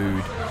quality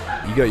food.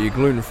 You got your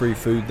gluten-free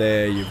food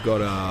there. You've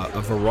got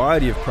a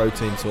variety of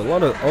proteins, so a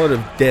lot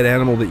of dead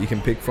animal that you can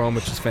pick from,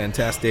 which is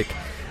fantastic.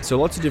 So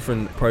lots of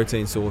different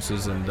protein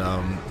sources, and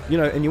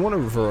and you want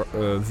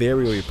to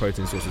vary all your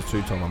protein sources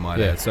too, Tom, I might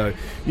add. So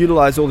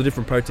utilize all the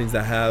different proteins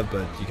they have,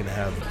 but you can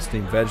have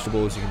steamed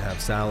vegetables, you can have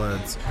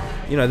salads.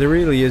 There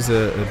really is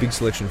a big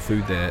selection of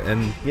food there,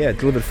 and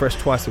delivered fresh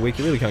twice a week.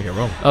 You really can't go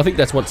wrong. I think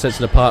that's what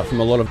sets it apart from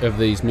a lot of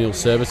these meal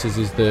services,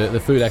 is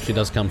the food actually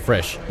does come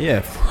fresh.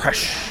 Yeah,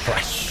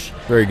 fresh.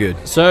 Very good.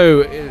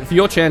 So, for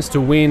your chance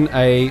to win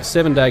a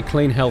 7-day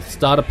Clean Health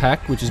starter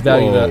pack, which is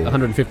valued at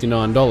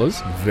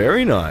 $159.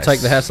 Very nice.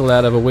 Take the hassle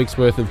out of a week's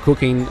worth of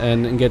cooking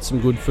and get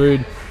some good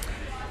food.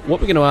 What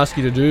we're going to ask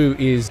you to do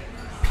is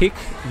pick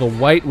the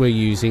weight we're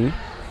using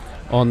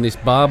on this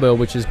barbell,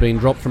 which has been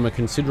dropped from a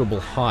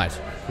considerable height.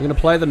 I'm going to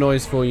play the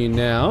noise for you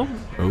now.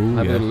 Ooh,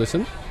 Have a little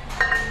listen.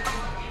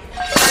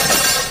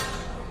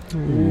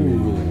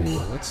 Ooh,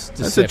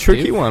 that's a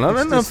tricky one. I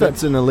don't know if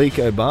that's an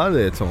Eleiko bar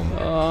there, Tom.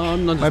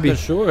 I'm not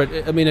sure. I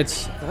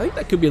think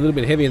that could be a little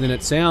bit heavier than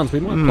it sounds. We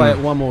might play it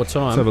one more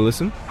time. Let's have a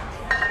listen.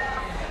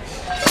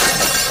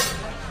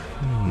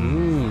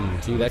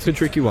 Gee, that's a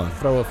tricky one.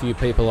 Throw a few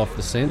people off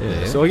the scent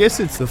there. So I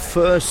guess it's the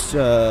first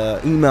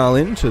email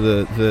in to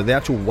the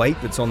actual weight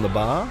that's on the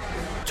bar.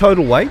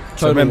 Total weight.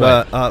 So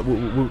remember,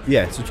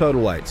 it's a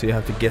total weight. So you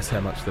have to guess how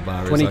much the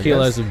bar is. 20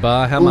 kilos of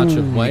bar. How much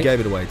of weight? You gave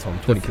it away, Tom.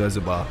 20 kilos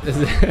of bar.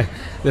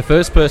 The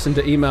first person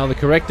to email the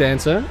correct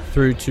answer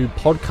through to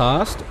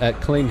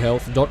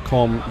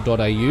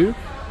podcast@cleanhealth.com.au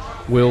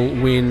will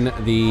win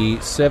the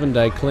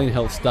 7-day Clean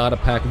Health starter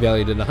pack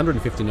valued at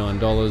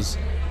 $159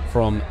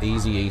 from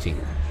Easy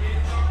Eating.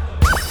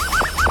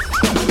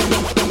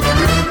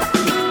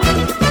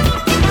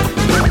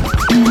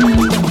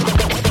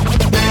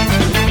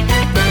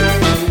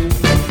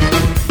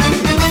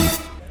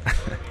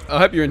 I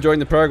hope you're enjoying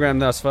the program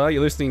thus far.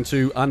 You're listening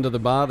to Under the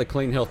Bar, the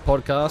Clean Health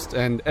Podcast,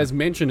 and as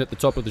mentioned at the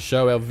top of the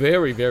show, our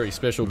very, very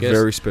special guest,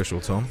 very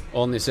special, Tom,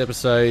 on this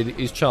episode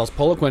is Charles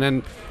Poliquin.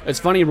 And it's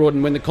funny,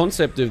 Rawdon, when the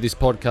concept of this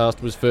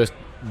podcast was first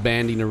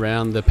banding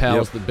around the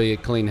powers that be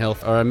at Clean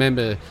Health, I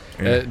remember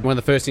one of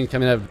the first things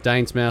coming out of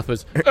Dane's mouth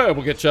was,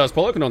 we'll get Charles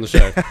Poliquin on the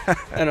show.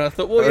 And I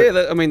thought,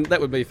 that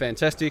would be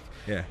fantastic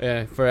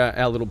for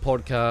our little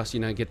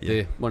podcast,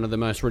 get one of the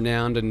most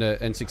renowned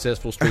and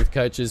successful strength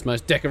coaches,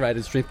 most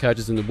decorated strength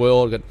coaches in the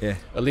world, got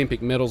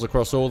Olympic medals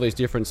across all these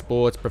different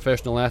sports,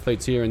 professional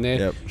athletes here and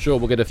there. Sure,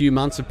 we'll get a few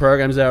months of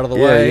programs out of the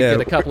way, get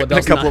a couple of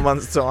dozen. In a couple of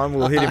months' time,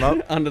 we'll hit him up.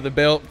 Under the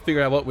belt,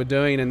 figure out what we're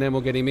doing, and then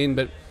we'll get him in.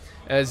 But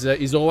as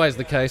is always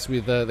the case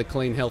with the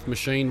Clean Health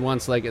machine,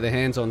 once they get their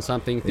hands on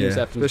something, things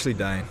happen. Especially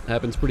Dane.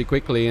 Happens pretty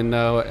quickly. And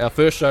our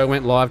first show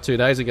went live 2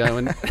 days ago,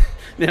 and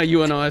now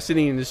you and I are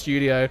sitting in the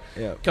studio.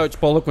 Coach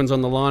Poliquin's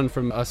on the line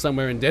from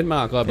somewhere in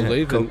Denmark, I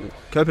believe.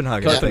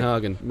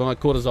 Copenhagen. My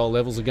cortisol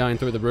levels are going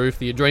through the roof.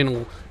 The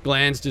adrenal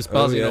glands just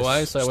buzzing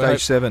away. So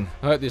Stage 7.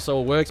 I hope this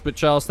all works. But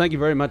Charles, thank you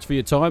very much for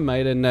your time,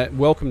 mate, and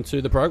welcome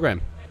to the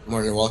program.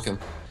 More than welcome.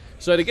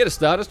 So to get us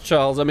started,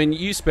 Charles,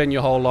 you spend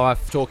your whole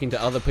life talking to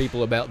other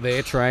people about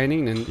their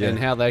training and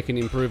how they can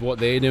improve what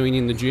they're doing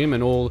in the gym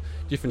and all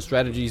different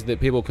strategies that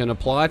people can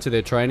apply to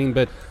their training.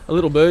 But a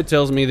little bird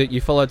tells me that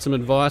you followed some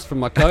advice from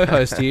my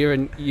co-host here,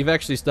 and you've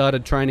actually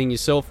started training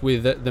yourself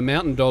with the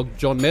mountain dog,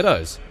 John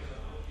Meadows.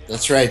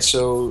 That's right.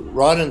 So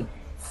Rod and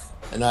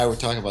I were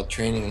talking about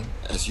training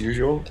as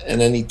usual, and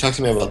then he talked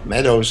to me about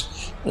Meadows,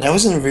 and I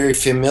wasn't very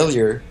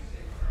familiar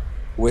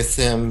with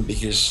him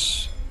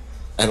because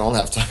I don't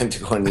have time to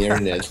go on the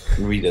internet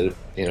and read it,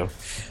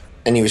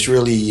 And he was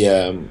really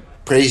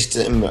praised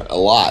him a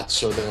lot.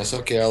 So then I said,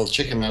 okay, I'll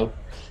check him out.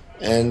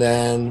 And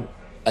then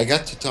I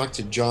got to talk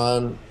to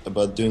John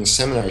about doing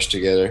seminars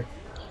together.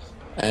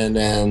 And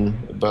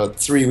then about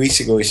 3 weeks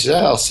ago, he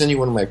said, I'll send you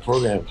one of my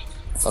programs.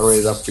 I'll write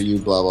it up for you,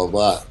 blah, blah,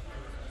 blah.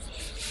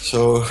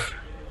 So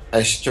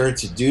I started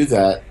to do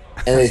that.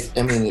 And I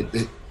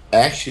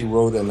actually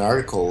wrote an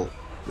article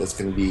that's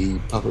going to be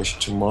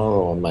published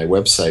tomorrow on my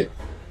website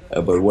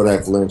about what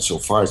I've learned so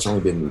far. It's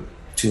only been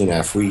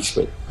 2.5 weeks,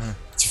 but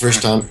it's the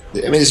first time.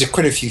 There's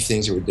quite a few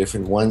things that were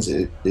different. One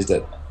is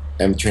that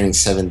I'm training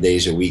 7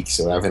 days a week,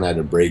 so I haven't had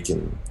a break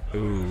in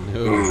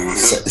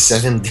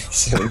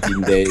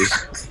 17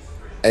 days.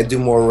 I do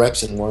more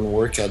reps in one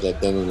workout than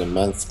I've done in a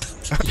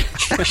month.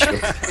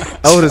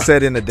 I would have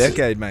said in a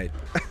decade, mate.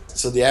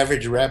 So the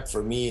average rep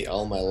for me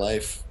all my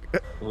life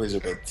was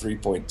about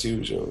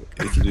 3.2. So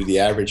if you do the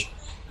average,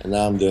 and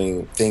now I'm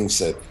doing things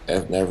that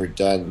I've never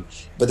done.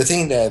 But the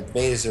thing that I've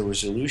made as a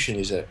resolution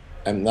is that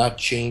I'm not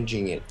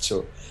changing it.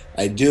 So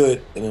I do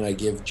it, and then I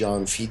give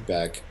John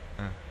feedback.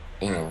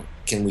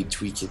 Can we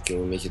tweak it? Can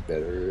we make it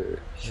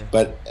better? Yeah.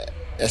 But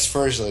as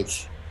far as like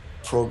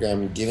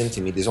program given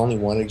to me, there's only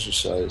one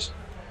exercise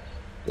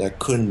that I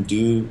couldn't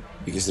do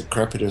because the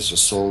crepitus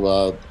was sold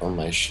out on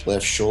my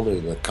left shoulder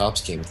and the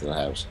cops came to the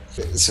house.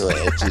 So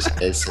I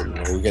said,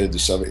 we got to do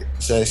something.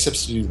 So I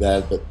substitute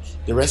that, but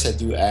the rest I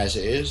do as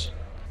is.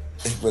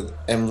 But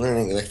I'm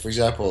learning, like, for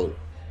example,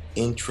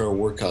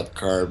 intra-workout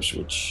carbs,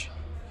 which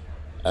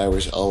I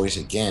was always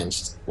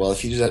against. Well,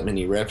 if you do that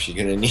many reps, you're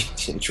going to need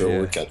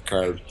intra-workout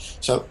carbs.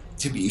 So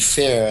to be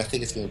fair, I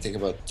think it's going to take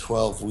about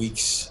 12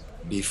 weeks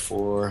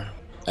before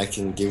I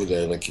can give it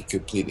a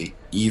complete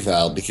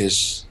eval,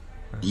 because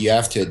you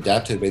have to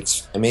adapt to it. But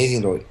it's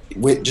amazing though.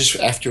 Just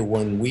after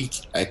 1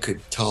 week, I could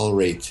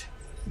tolerate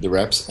the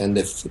reps, and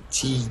the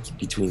fatigue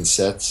between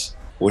sets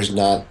was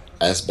not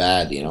as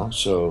bad,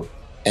 So,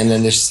 and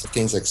then there's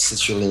things like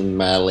citrulline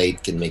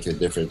malate can make a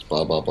difference,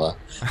 blah, blah, blah.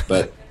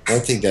 But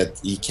one thing that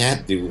you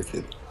can't do with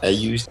it, I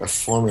used a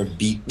form of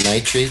beet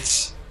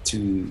nitrates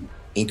to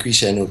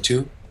increase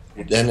NO2.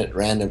 Then at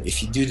random,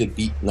 if you do the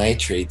beet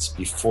nitrates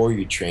before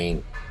you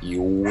train,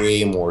 you're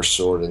way more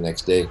sore the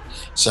next day.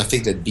 So I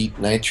think that beet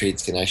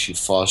nitrates can actually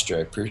foster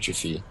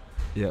hypertrophy.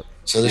 Yep.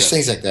 So there's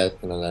things like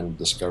that that I'm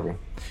discovering.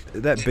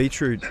 That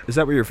beetroot, is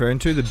that what you're referring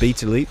to? The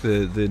Beet Elite,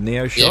 the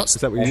Neo shot? Yes,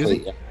 is that what you're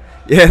using? Yeah.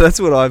 Yeah, that's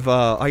what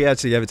I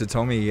actually gave it to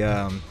Tommy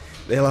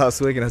there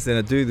last week, and I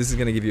said, dude, this is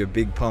going to give you a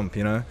big pump,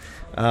 And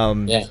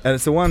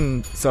it's the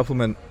one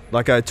supplement,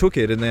 like I took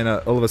it, and then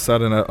all of a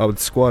sudden I would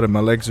squat and my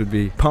legs would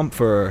be pumped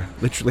for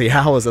literally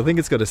hours. I think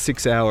it's got a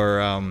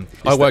 6-hour...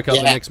 I woke up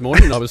the next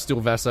morning and I was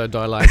still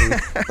vasodilating.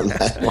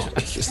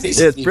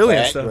 It's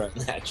brilliant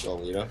stuff.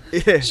 Natural,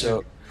 Yeah.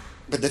 So,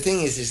 but the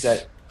thing is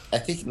that I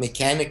think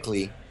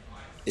mechanically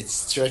it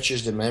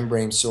stretches the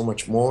membrane so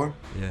much more.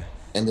 Yeah.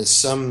 And there's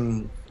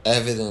some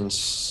evidence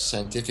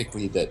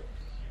scientifically that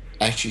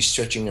actually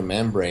stretching the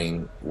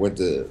membrane, what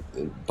the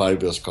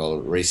bodybuilders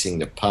call racing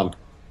the pump,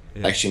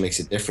 actually makes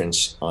a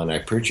difference on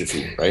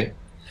hypertrophy, right?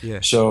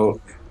 Yeah.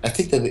 So I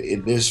think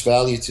that there's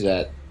value to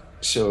that.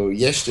 So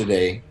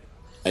yesterday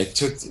I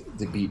took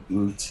the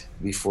beetroot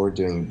before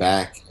doing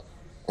back,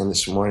 and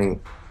this morning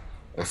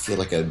I feel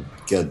like I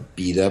got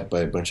beat up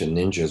by a bunch of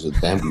ninjas with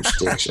bamboo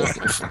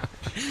sticks.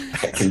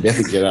 I can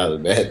barely get out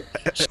of bed.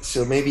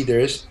 So maybe there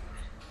is,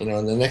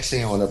 and the next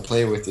thing I want to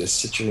play with is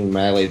citrulline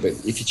malate. But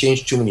if you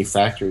change too many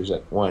factors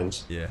at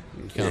once, you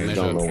don't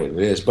know what it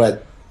is.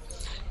 But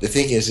the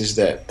thing is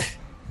that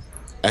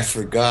I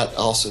forgot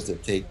also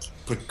to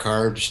put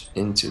carbs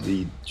into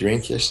the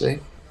drink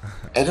yesterday.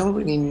 I don't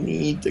really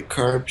need the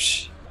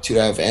carbs to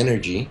have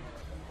energy.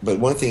 But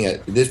one thing I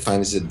did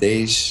find is the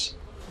days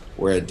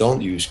where I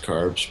don't use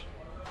carbs,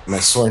 my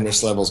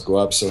soreness levels go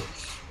up. So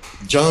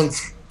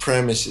John's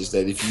premise is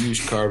that if you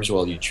use carbs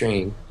while you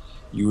train,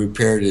 you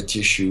repair the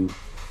tissue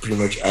pretty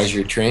much as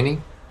you're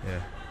training.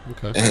 Yeah.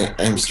 Okay. And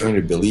I'm starting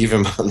to believe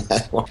him on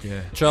that one.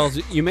 Yeah. Charles,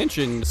 you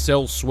mentioned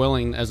cell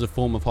swelling as a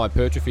form of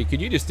hypertrophy.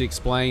 Could you just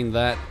explain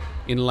that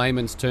in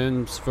layman's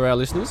terms for our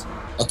listeners?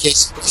 Okay,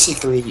 so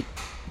basically,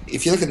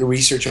 if you look at the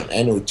research on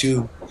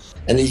NO2,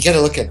 and you got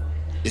to look at,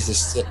 is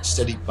this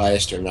study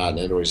biased or not?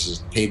 In other words, is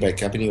it paid by a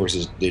company, or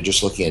they're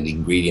just looking at the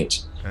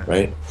ingredients,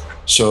 right?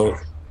 So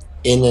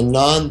in the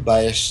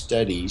non-biased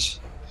studies,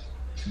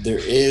 there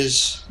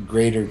is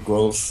greater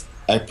growth,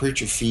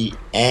 hypertrophy,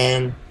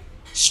 and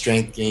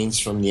strength gains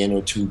from the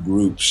NO2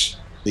 groups.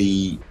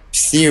 The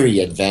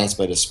theory advanced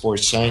by the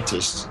sports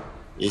scientists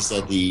is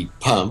that the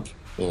pump,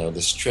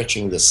 the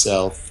stretching the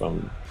cell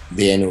from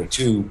the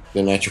NO2,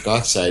 the nitric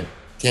oxide,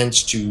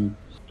 tends to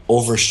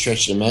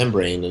overstretch the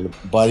membrane, and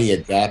the body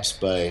adapts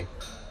by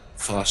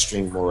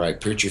fostering more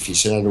hypertrophy.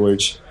 So in other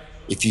words,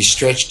 if you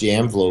stretch the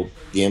envelope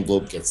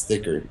gets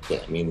thicker.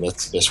 That's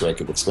the best way I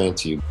could explain it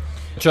to you.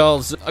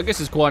 Charles, I guess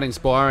it's quite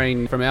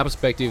inspiring from our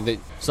perspective that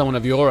someone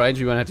of your age,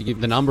 we won't have to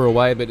give the number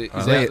away, but is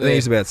out there,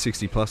 he's about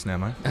 60 plus now,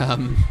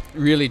 mate.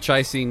 Really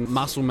chasing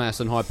muscle mass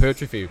and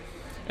hypertrophy.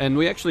 And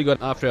we actually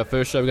got, after our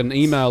first show, we got an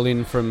email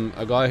in from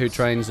a guy who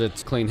trains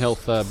at Clean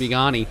Health, Big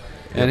Arnie,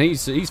 And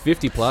he's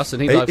 50 plus,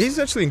 and he's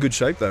actually in good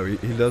shape though.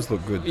 He does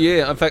look good.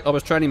 Yeah, in fact, I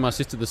was training my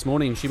sister this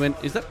morning, and she went,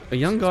 "Is that a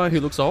young guy who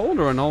looks old,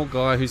 or an old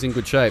guy who's in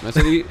good shape?" I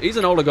said, "He's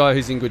an older guy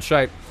who's in good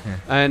shape." Yeah.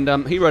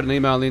 And he wrote an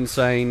email in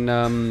saying,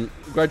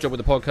 "Great job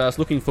with the podcast.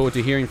 Looking forward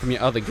to hearing from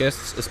your other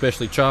guests,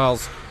 especially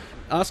Charles.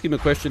 Ask him a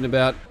question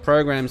about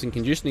programs and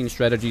conditioning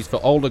strategies for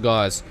older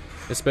guys,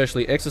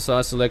 especially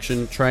exercise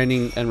selection,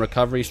 training, and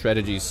recovery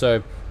strategies."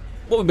 So,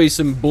 what would be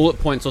some bullet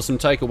points or some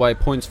takeaway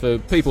points for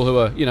people who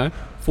are,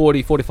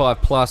 40,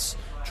 45 plus,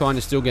 trying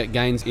to still get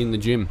gains in the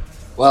gym?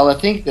 Well, I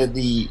think that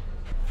the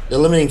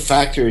limiting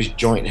factor is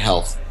joint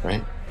health,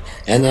 right?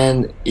 And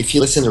then if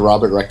you listen to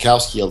Robert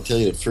Rakowski, he'll tell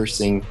you the first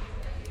thing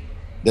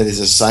that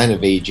is a sign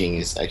of aging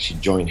is actually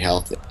joint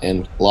health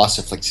and loss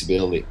of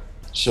flexibility.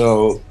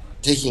 So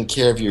taking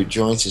care of your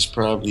joints is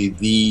probably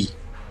the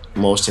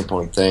most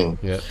important thing.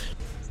 Yeah.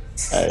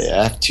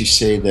 I have to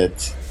say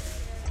that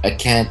I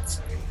can't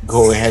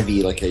go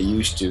heavy like I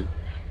used to.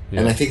 Yeah.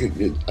 And I think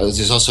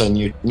there's also a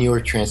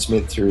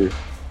neurotransmitter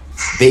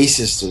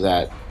basis to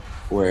that,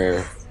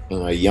 where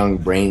a young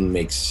brain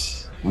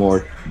makes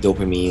more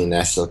dopamine and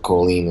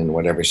acetylcholine and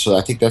whatever. So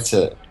I think that's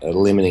a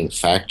limiting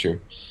factor.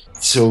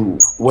 So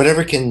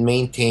whatever can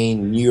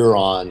maintain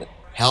neuron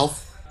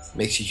health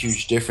makes a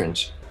huge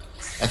difference.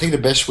 I think the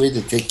best way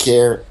to take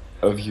care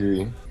of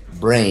your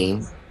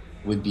brain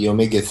would be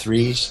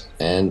omega-3s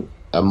and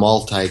a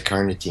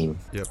multi-carnitine.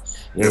 Yep.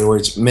 In other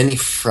words, many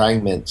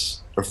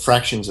fragments or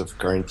fractions of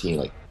carnitine,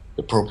 like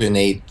the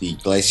propionate, the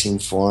glycine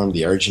form,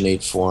 the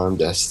arginate form,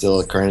 the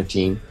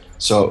acetyl-carnitine.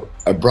 So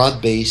a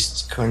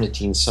broad-based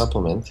carnitine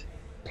supplement.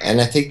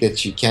 And I think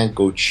that you can't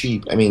go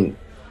cheap. I mean,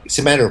 it's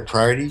a matter of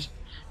priorities,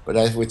 but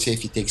I would say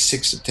if you take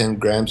 6 to 10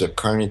 grams of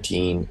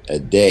carnitine a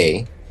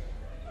day,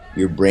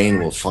 your brain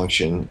will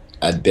function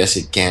as best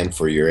it can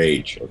for your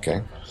age,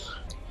 okay?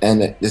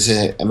 And there's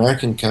an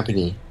American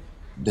company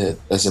that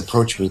has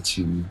approached me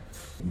to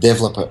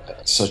develop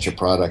such a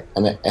product.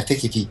 And I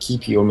think if you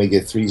keep your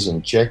omega-3s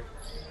in check,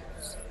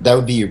 that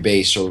would be your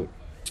base. So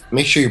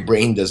make sure your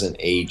brain doesn't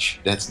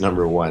age. That's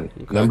number one.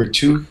 Okay. Number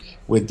two,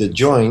 with the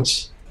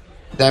joints,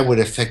 that would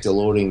affect the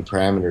loading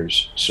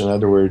parameters. So in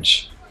other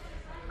words,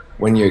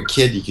 when you're a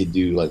kid, you could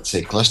do, let's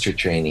say, cluster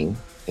training,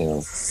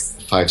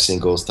 5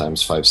 singles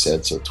times 5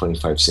 sets, so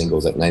 25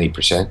 singles at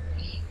 90%.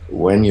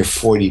 When you're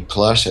 40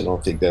 plus, I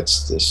don't think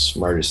that's the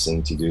smartest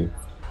thing to do.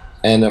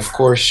 And of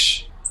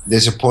course,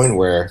 there's a point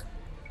where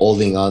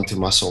holding on to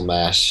muscle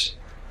mass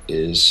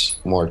is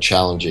more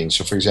challenging.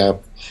 So for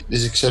example,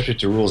 there's exception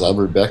to rules.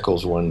 Albert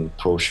Beckles won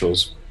pro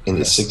shows in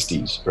the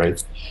 60s,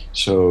 right?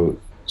 So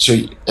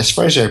as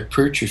far as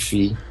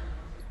hypertrophy,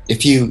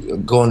 if you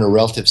go on a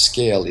relative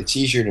scale, it's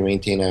easier to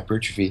maintain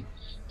hypertrophy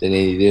than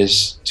it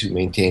is to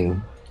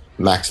maintain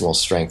maximal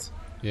strength.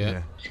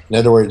 Yeah. In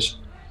other words,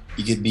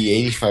 you could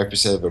be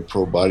 85% of a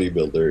pro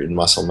bodybuilder in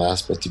muscle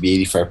mass, but to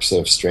be 85%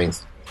 of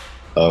strength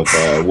of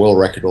a world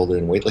record holder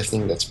in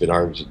weightlifting, that's a bit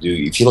harder to do.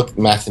 If you look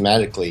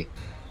mathematically,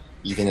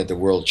 even at the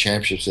world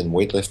championships in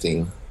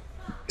weightlifting,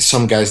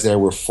 some guys there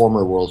were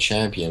former world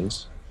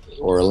champions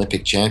or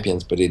Olympic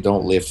champions, but they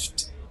don't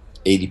lift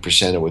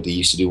 80% of what they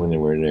used to do when they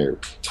were in their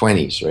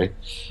 20s, right?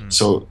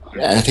 So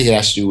I think it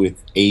has to do with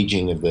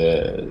aging of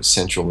the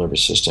central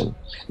nervous system.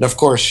 And of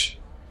course,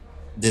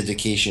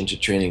 dedication to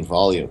training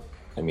volume.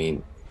 I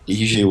mean,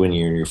 usually when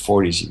you're in your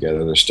 40s, you got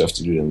other stuff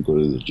to do than go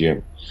to the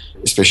gym,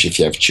 especially if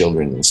you have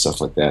children and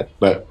stuff like that.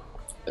 But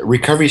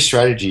recovery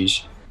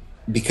strategies,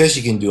 because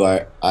you can do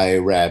I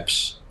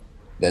reps,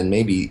 then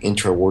maybe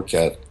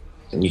intra-workout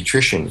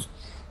nutrition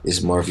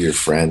is more of your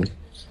friend.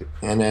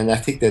 And then I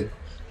think that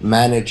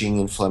managing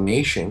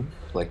inflammation,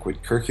 like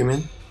with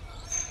curcumin,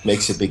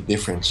 makes a big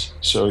difference.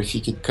 So if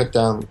you could cut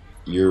down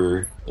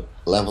your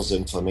levels of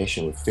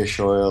inflammation with fish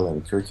oil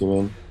and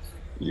curcumin,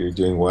 you're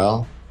doing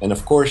well. And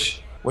of course,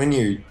 when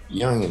you're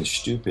young and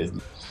stupid,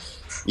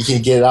 you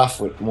can get off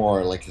with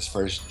more, like as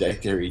far as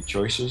dietary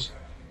choices.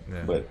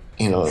 Yeah. But,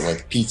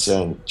 like pizza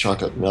and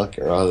chocolate milk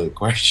are out of the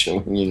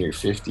question when you're in your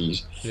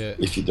 50s,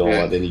 if you don't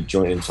want any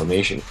joint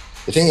inflammation.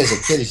 The thing as a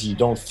kid is you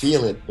don't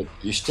feel it, but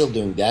you're still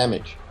doing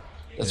damage.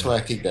 That's why I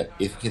think that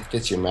if it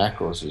fits your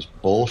macros is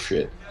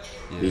bullshit,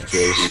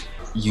 because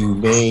you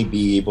may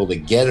be able to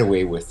get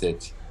away with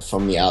it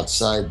from the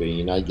outside, but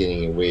you're not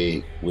getting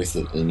away with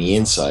it in the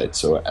inside.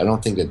 So I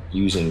don't think that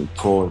using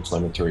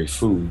pro-inflammatory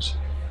foods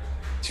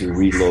to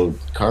reload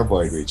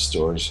carbohydrate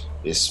stores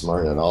is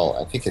smart at all.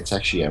 I think it's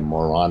actually a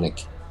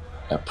moronic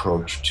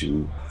approach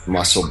to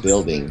muscle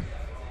building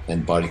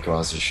and body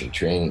composition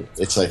training.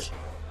 It's like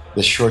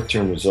the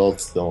short-term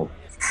results don't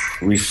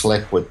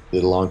reflect what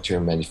the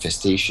long-term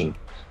manifestation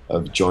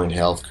of joint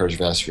health,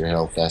 cardiovascular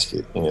health,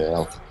 vascular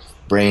health,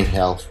 brain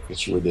health,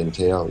 which would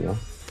entail,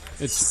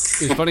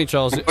 It's funny,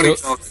 Charles.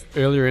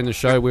 Earlier in the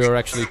show, we were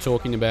actually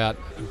talking about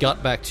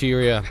gut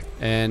bacteria,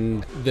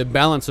 and the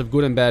balance of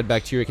good and bad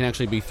bacteria can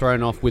actually be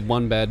thrown off with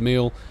one bad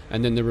meal,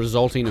 and then the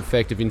resulting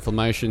effect of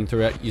inflammation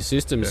throughout your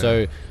system. Yeah.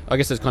 So I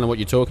guess that's kind of what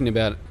you're talking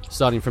about,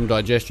 starting from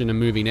digestion and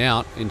moving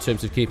out in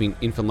terms of keeping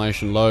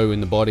inflammation low in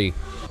the body.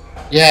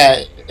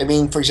 Yeah, I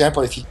mean, for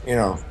example, if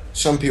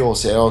some people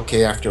say,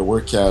 okay, after a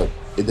workout,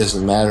 it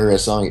doesn't matter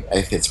as long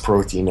if it's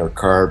protein or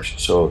carbs.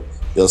 So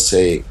they'll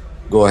say,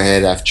 go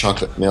ahead, have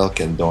chocolate milk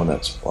and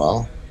donuts.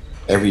 Well,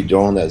 every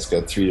donut's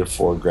got 3 to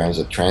 4 grams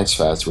of trans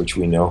fats, which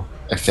we know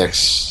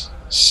affects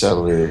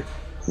cellular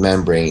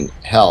membrane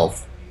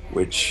health,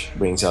 which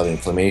brings out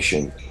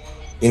inflammation.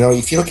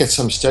 If you look at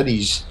some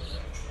studies,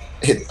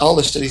 all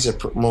the studies that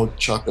promote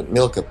chocolate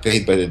milk are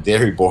paid by the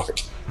dairy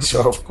board.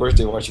 So of course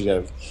they want you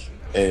to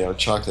have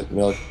chocolate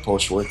milk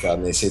post-workout,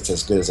 and they say it's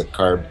as good as a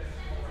carb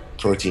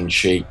protein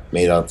shake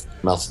made of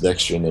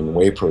maltodextrin and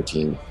whey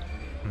protein.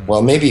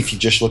 Well, maybe if you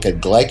just look at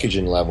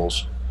glycogen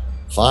levels,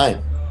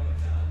 fine.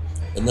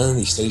 And none of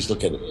these studies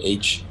look at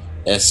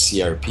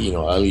HSCRP,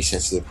 highly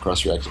sensitive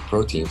cross-reactive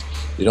proteins.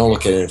 They don't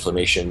look at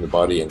inflammation in the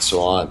body and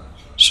so on.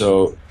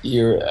 So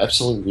you're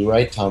absolutely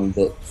right, Tom,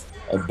 that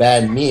a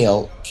bad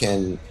meal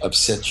can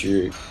upset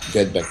your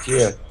gut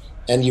bacteria.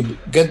 And your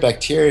gut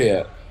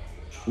bacteria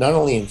not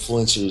only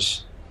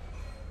influences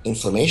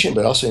inflammation,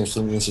 but also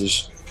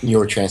influences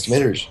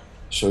neurotransmitters.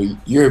 So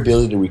your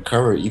ability to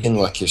recover, even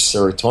like your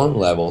serotonin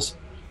levels,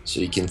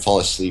 so you can fall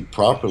asleep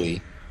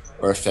properly,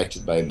 are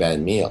affected by a bad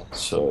meal.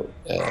 So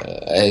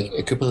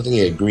I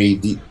completely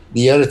agree.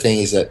 The other thing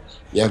is that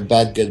you have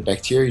bad gut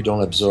bacteria, you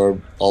don't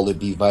absorb all the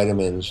B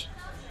vitamins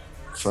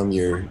from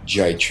your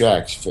GI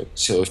tract.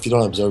 So if you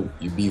don't absorb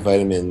your B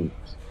vitamin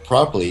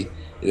properly,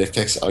 it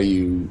affects how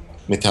you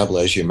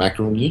metabolize your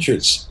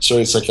macronutrients. So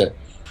it's like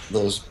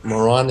those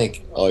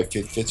moronic, if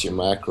it fits your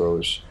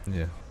macros,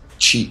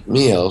 cheat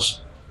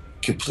meals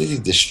completely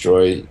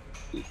destroy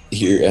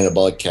your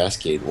anabolic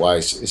cascade.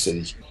 Why?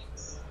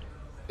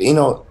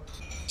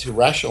 To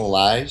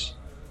rationalize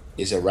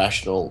is a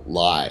rational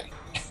lie.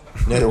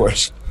 In other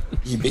words,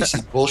 you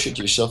basically bullshit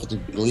yourself into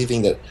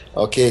believing that,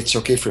 okay, it's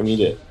okay for me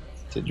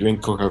to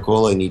drink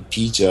Coca-Cola and eat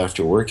pizza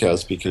after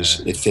workouts because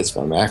it fits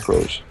my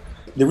macros.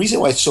 The reason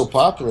why it's so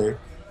popular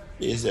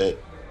is that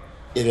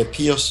it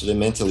appeals to the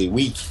mentally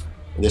weak.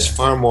 There's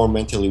far more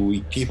mentally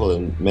weak people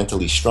than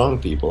mentally strong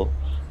people.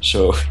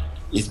 So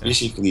it's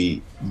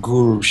basically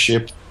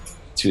guru-ship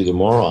to the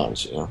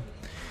morons,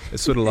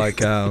 It's sort of like,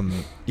 the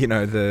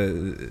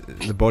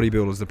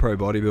bodybuilders, the pro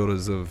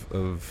bodybuilders of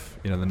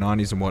the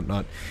 90s and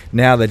whatnot.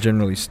 Now they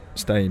generally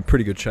stay in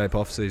pretty good shape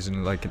off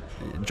season. Like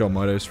John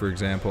Motos, for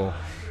example,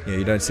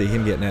 you don't see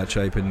him getting out of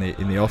shape in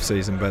the off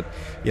season. But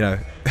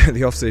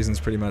the off season's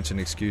pretty much an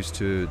excuse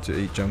to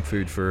eat junk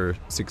food for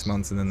 6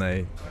 months, and then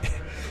they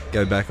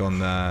go back on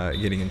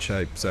getting in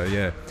shape. So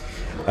yeah.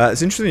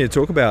 It's interesting to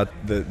talk about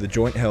the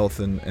joint health,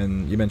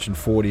 and you mentioned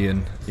 40,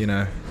 and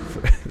the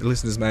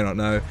listeners may not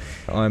know,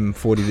 I'm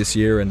 40 this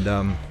year, and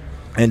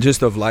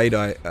just of late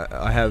I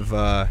have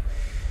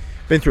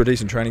been through a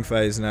decent training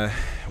phase, and I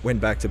went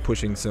back to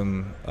pushing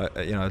some,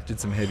 I did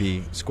some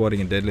heavy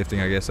squatting and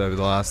deadlifting, I guess, over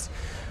the last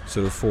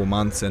sort of 4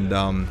 months, and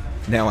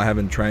now I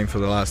haven't trained for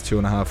the last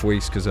 2.5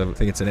 weeks because I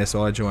think it's an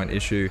SI joint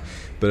issue,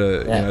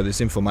 but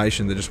this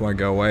inflammation that just won't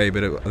go away.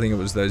 But I think it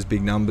was those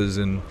big numbers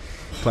and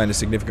playing a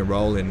significant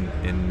role in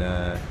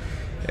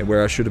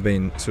where I should have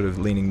been sort of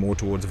leaning more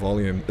towards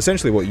volume.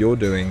 Essentially what you're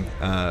doing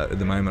at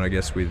the moment, I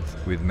guess,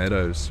 with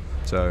Meadows.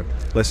 So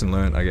lesson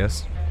learned, I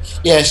guess.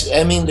 Yes,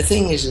 I mean, the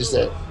thing is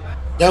that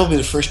will be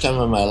the first time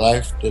in my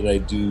life that I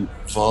do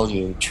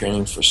volume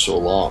training for so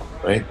long,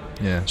 right?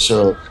 Yeah.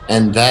 So,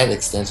 and that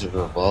extensive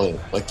of volume,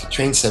 like to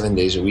train 7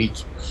 days a week.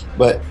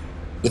 But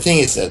the thing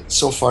is that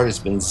so far there's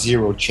been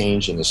zero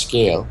change in the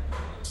scale.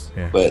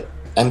 Yeah. But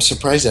I'm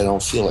surprised I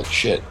don't feel like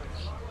shit.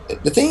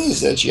 The thing is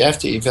that you have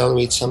to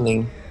evaluate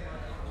something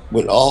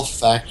with all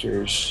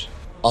factors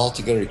all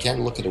together. You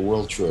can't look at the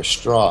world through a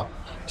straw.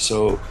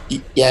 So,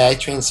 yeah, I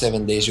train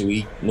 7 days a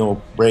week,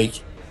 no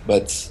break.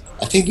 But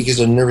I think because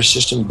the nervous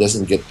system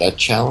doesn't get that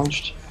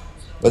challenged.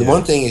 But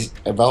one thing is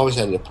I've always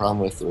had a problem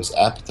with was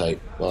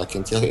appetite. Well, I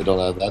can tell you I don't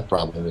have that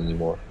problem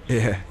anymore.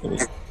 Yeah.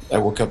 I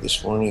woke up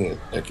this morning,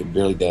 I could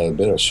barely get out of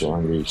bed, I was so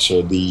hungry.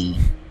 So the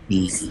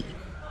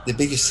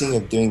biggest thing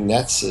of doing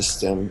that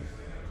system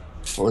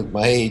for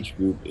my age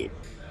group,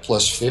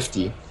 plus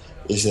 50,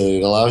 is that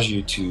it allows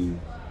you to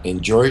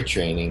enjoy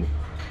training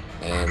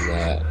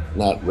and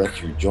not wreck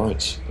your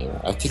joints.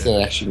 I think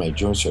that actually my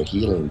joints are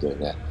healing doing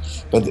that.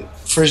 But the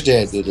first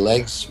day I did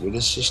legs with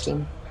this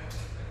system,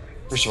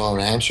 first of all, on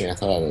the hamstring, I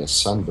thought I had a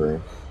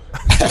sunburn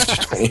after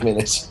 20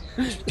 minutes.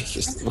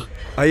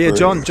 Oh yeah,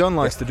 John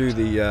likes to do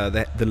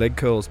the leg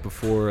curls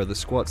before the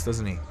squats,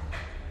 doesn't he?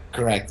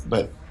 Correct,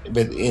 but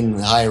in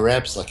high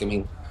reps,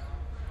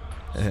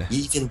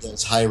 even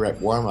those high rep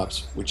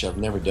warm-ups, which I've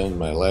never done in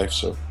my life,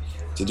 so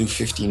to do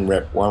 15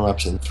 rep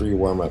warm-ups and 3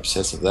 warm-up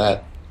sets of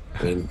that,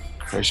 I mean,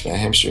 Christ, my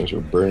hamstrings were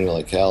burning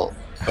like hell.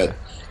 But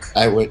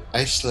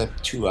I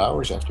slept 2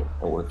 hours after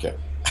a workout.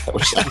 I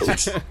was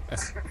out.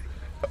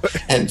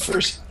 And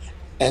first,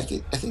 I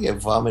think I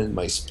vomited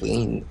my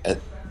spleen at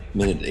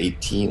minute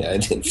 18. I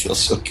didn't feel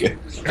so good.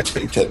 I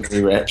took that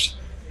 3 reps,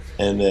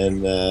 and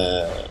then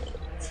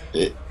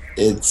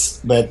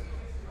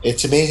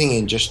it's amazing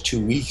in just 2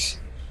 weeks.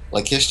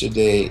 Like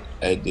yesterday,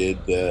 I did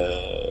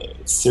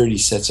 30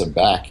 sets of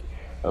back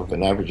of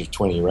an average of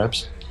 20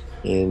 reps,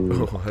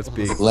 in that's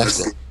big.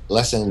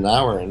 less than an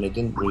hour, and it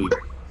didn't really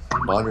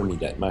bother me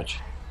that much.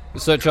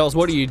 So, Charles,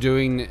 what are you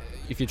doing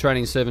if you're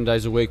training 7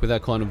 days a week with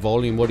that kind of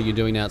volume? What are you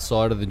doing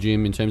outside of the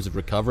gym in terms of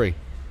recovery?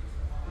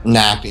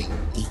 Napping.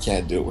 You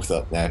can't do it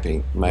without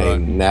napping. My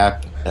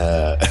nap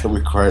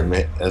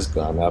requirement has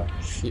gone up.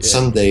 Yeah.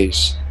 Some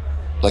days,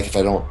 like if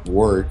I don't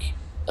work,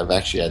 I've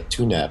actually had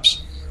 2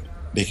 naps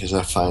because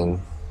I find,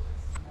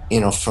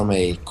 from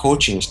a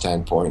coaching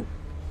standpoint,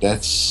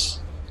 that's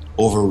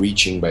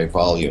overreaching by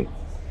volume.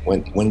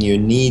 When your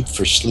need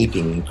for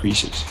sleeping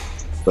increases.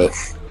 But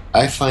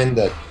I find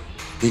that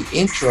the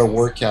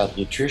intra-workout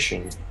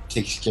nutrition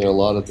takes care of a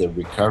lot of the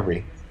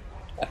recovery,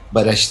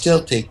 but I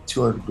still take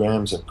 200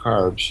 grams of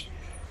carbs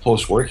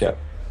post-workout.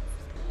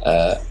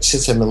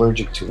 Since I'm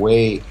allergic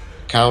to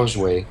cow's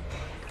whey,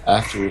 I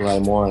have to rely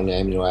more on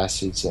amino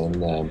acids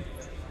and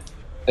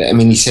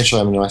essential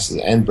amino acids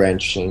and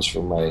branch chains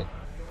for my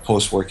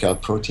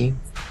post-workout protein.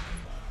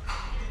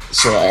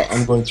 So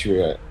I'm going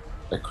through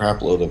a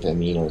crap load of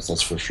aminos,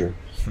 that's for sure.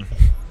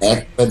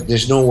 But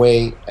there's no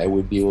way I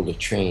would be able to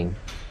train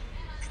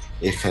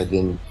if I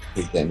didn't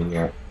take that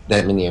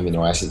many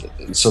amino acids.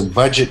 So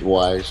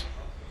budget-wise,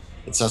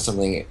 it's not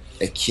something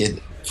a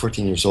kid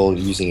 14 years old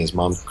using his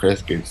mom's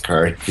credit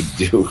card could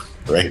do,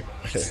 right?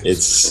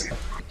 It's a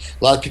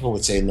lot of people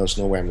would say, no, there's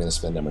no way I'm going to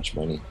spend that much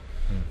money.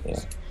 Yeah.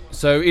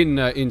 So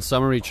in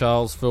summary,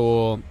 Charles,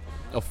 for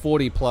a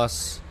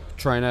 40-plus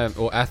trainer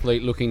or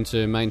athlete looking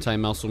to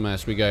maintain muscle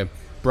mass, we go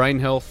brain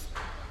health,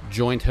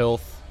 joint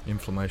health,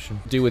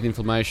 deal with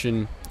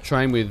inflammation,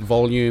 train with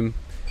volume,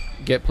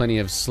 get plenty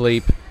of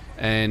sleep,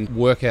 and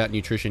workout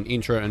nutrition,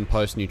 intra and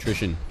post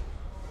nutrition.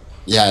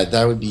 Yeah,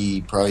 that would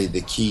be probably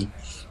the key.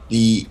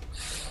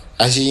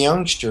 As a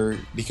youngster,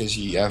 because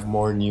you have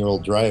more neural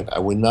drive, I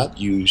would not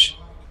use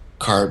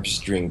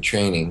carbs during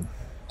training,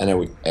 and I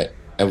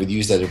would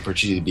use that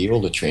opportunity to be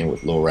able to train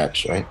with low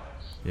reps, right?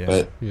 Yeah.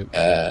 But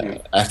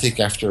I think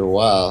after a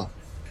while,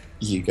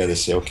 you got to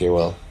say, okay,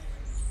 well.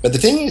 But the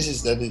thing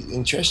is that it's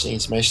interesting.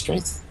 It's my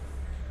strength.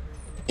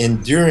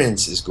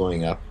 Endurance is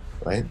going up,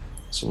 right?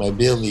 So my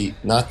ability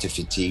not to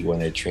fatigue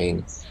when I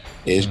train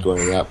is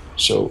going up.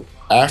 So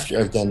after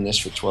I've done this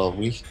for 12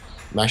 weeks,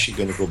 I'm actually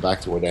going to go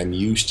back to what I'm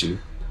used to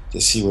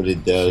see what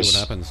it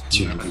does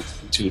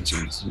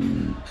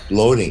to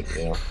loading,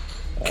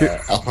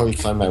 I'll probably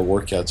find my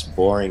workouts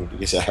boring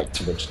because I have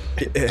too much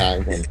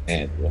time on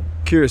hand. Yeah.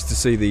 Curious to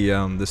see the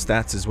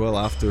stats as well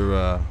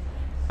after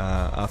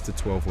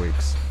 12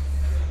 weeks.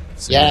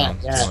 See how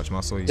much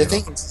muscle you get.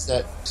 The thing is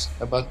that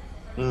about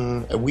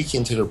a week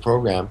into the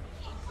program,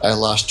 I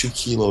lost 2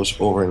 kilos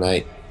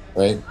overnight,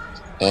 right?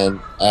 And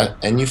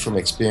I knew from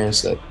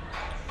experience that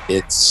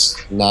it's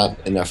not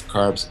enough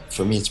carbs.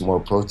 For me, it's more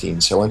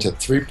protein. So I went to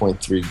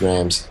 3.3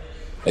 grams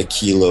a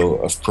kilo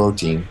of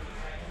protein.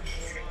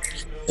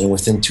 And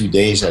within 2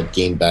 days, I'd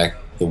gained back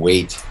the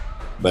weight.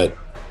 But,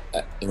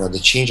 the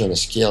change on the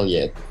scale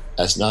yet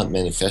has not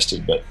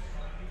manifested. But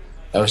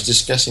I was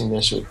discussing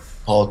this with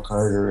Paul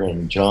Carter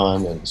and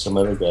John and some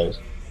other guys.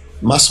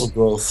 Muscle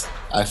growth,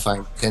 I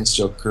find, tends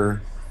to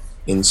occur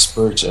in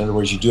spurts. In other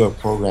words, you do a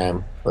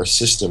program or a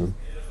system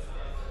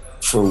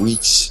for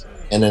weeks,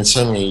 and then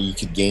suddenly you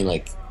could gain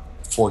like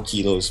 4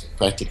 kilos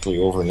practically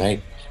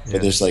overnight. Yeah.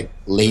 But there's like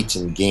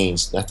latent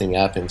gains. Nothing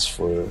happens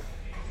for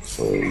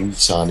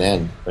weeks on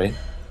end, right?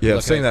 Yeah,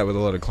 I've seen that with a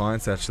lot of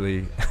clients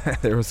actually.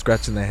 They were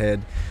scratching their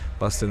head,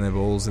 busting their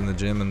balls in the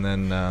gym, and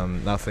then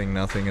nothing,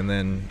 and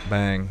then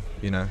bang,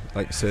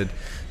 like you said,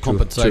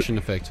 compensation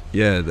effect.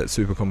 Yeah, that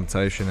super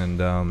compensation,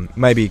 and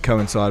maybe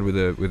coincide with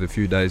a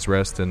few days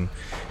rest, and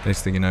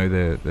next thing you know,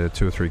 they're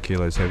 2 or 3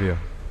 kilos heavier.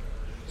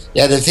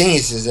 Yeah, the thing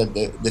is that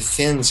the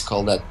Finns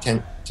call that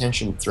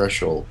tension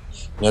threshold.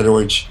 In other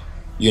words,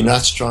 you're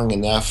not strong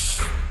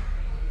enough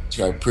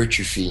to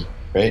hypertrophy,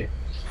 right?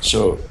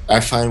 So I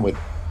find with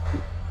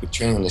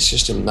training on the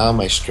system, now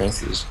my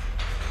strength is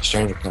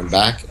starting to come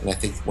back, and I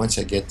think once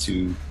I get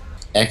to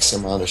X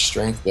amount of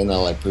strength, then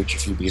I'll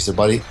hypertrophy, because the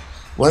body,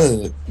 one of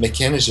the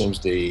mechanisms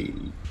they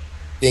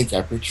think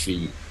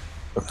hypertrophy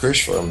occurs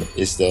from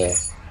is the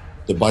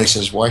body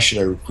says, why should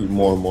I recruit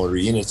more motor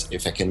units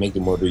if I can make the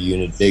motor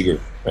unit bigger,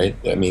 right?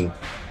 I mean,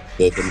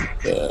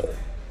 the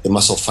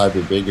muscle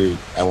fiber bigger,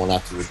 I won't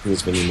have to recruit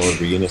as many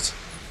motor units.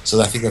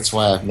 So I think that's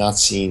why I've not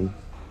seen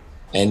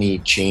any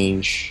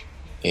change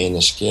in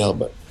the scale.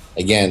 But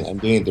again, I'm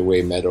doing it the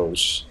way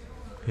Meadows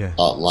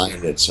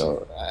outlined it.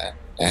 So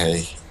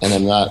and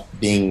I'm not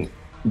being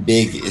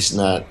big is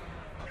not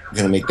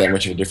going to make that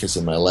much of a difference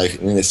in my life,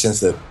 in the sense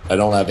that I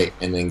don't have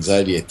an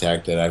anxiety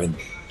attack that I haven't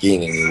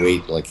gained any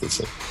weight, like they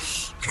said.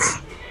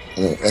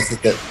 I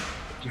think that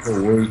people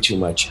worry too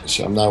much,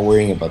 so I'm not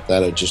worrying about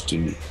that. I just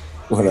do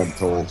what I'm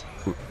told.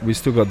 We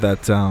still got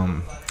that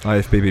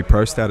IFBB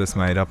Pro status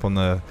made up on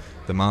the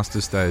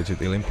master stage at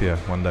the Olympia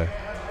one day.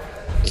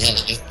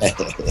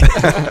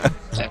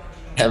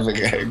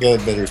 I've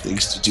got better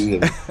things to do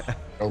than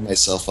throw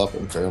myself up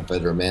in front of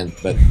better men.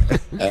 But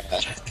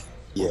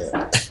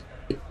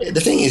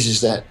the thing is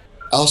that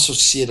I also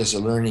see it as a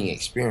learning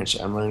experience.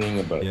 I'm learning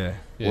about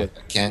what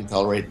I can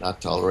tolerate,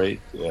 not tolerate.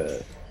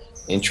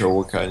 intro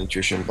workout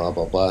nutrition, blah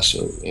blah blah.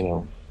 So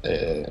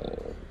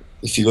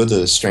if you go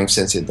to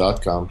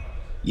strengthsensei.com,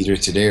 either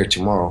today or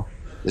tomorrow,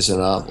 there's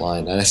an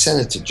outline, and I sent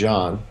it to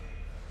John,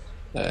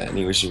 and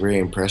he was very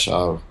impressed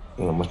of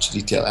much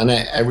detail. And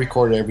I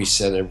record every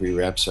set, every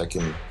rep, so I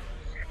can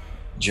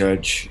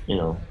judge,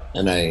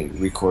 and I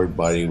record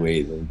body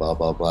weight and blah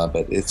blah blah.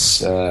 But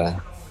it's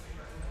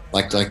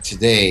like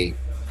today,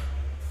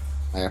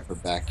 my upper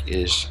back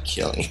is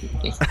killing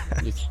me.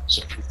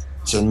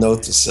 So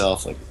note to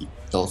self, like,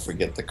 don't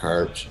forget the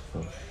carbs.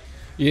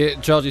 Yeah,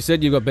 Charles, you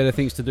said you've got better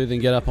things to do than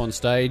get up on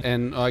stage,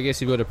 and I guess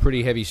you've got a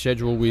pretty heavy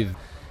schedule with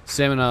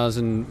seminars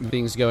and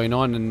things going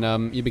on,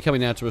 and you'll be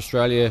coming out to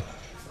Australia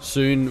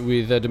soon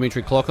with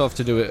Dmitry Klokov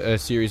to do a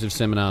series of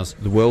seminars.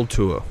 The world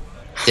tour.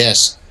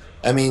 Yes.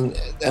 I mean,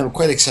 I'm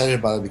quite excited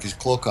about it because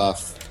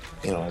Klokov,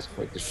 is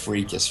quite the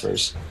freak as far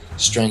as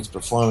strength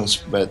performance,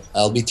 but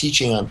I'll be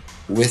teaching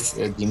with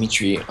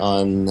Dmitry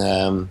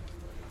on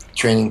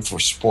training for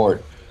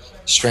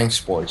strength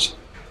sports.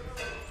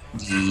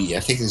 I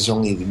think there's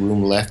only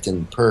room left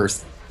in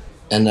Perth,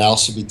 and I'll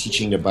also be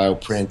teaching the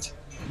bioprint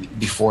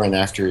before and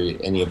after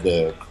any of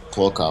the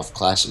Klokov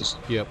classes.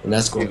 Yep. And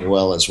that's going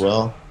well as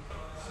well.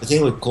 The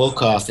thing with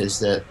Klokov is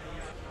that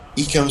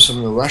he comes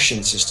from the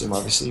Russian system,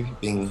 obviously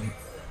being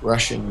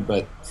Russian,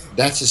 but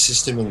that's a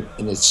system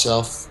in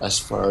itself as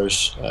far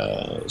as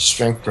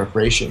strength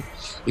preparation.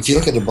 If you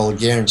look at the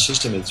Bulgarian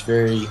system, it's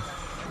very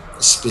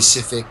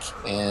specific,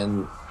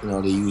 and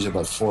they use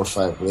about 4 or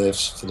 5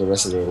 lifts for the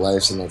rest of their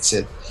lives, and that's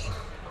it.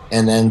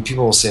 And then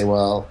people will say,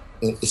 well,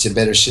 it's a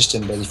better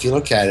system, but if you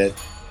look at it,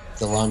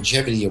 the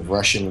longevity of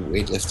Russian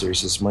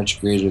weightlifters is much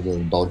greater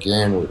than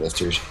Bulgarian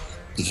weightlifters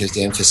because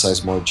they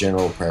emphasize more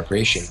general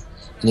preparation,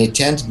 and they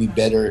tend to be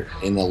better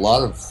in a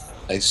lot of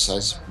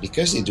exercise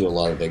because they do a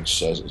lot of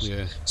exercises.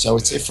 Yeah. So I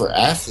would say for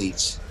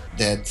athletes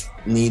that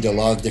need a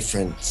lot of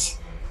different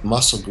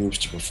muscle groups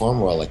to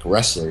perform well, like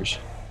wrestlers,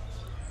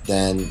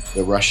 then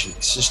the Russian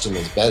system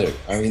is better.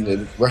 I mean,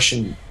 the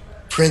Russian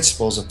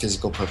principles of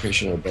physical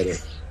preparation are better.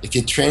 If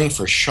you're training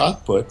for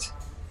shot put,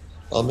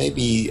 well,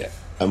 maybe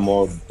a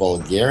more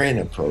Bulgarian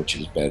approach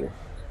is better.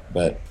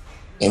 But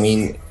I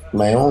mean,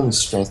 my own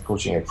strength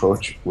coaching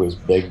approach was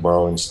beg,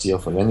 borrow, and steal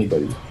from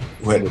anybody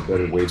who had a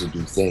better way to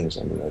do things.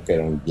 I mean, I've got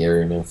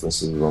Hungarian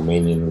influences,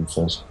 Romanian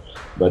influence,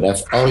 but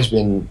I've always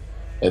been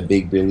a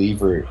big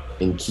believer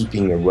in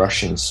keeping the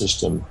Russian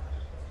system.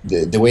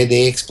 The way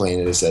they explain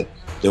it is that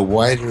the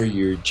wider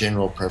your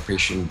general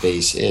preparation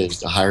base is,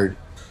 the higher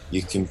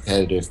your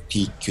competitive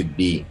peak could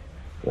be,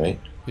 right?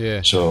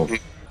 Yeah. So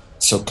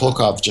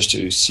Klokov, just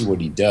to see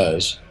what he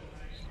does,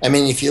 I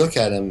mean, if you look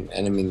at him,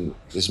 and I mean,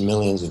 there's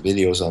millions of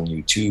videos on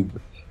YouTube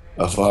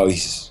of how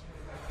he's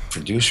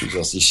produced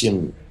results. You see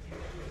him,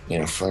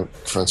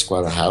 front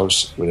squat a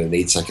house with an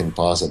 8-second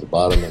pause at the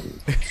bottom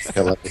and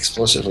come up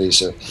explosively.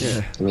 So,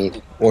 yeah. I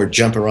mean, or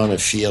jump around a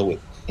field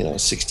with,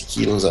 60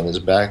 kilos on his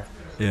back.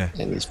 Yeah.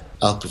 And he's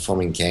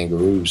outperforming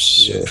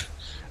kangaroos. Yeah.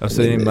 I've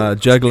seen him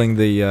juggling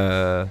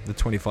the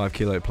 25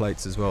 kilo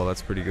plates as well.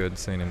 That's pretty good.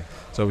 Seen him.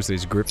 So obviously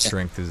his grip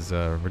strength is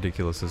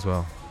ridiculous as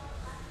well.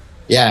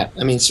 Yeah,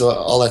 I mean, so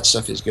all that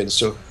stuff is good.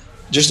 So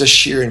just the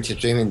sheer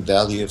entertainment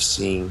value of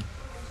seeing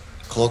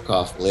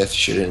Klokov lift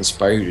should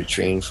inspire you to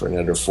train for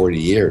another 40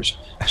 years.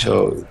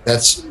 So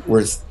that's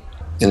worth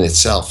in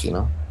itself,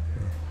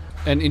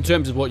 And in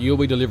terms of what you'll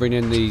be delivering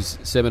in these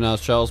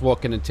seminars, Charles,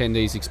 what can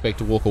attendees expect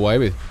to walk away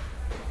with?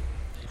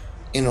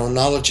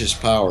 Knowledge is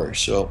power.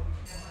 So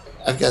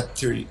I've got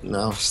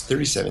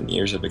 37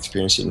 years of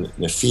experience in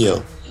the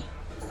field.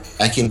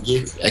 I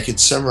could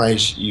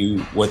summarize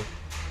you what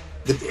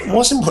the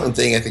most important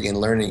thing I think in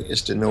learning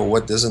is to know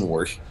what doesn't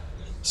work,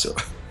 so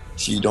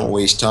you don't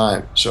waste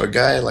time. So a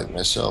guy like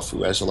myself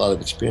who has a lot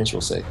of experience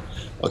will say,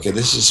 okay,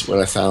 this is what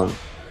I found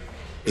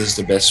is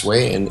the best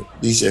way, and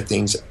these are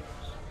things.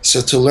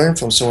 So to learn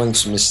from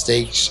someone's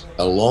mistakes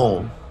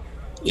alone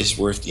is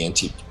worth the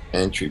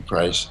entry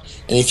price.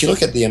 And if you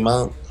look at the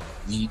amount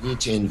you need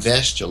to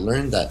invest to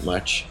learn that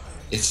much,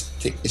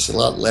 it's a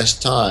lot less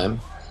time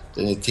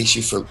than it takes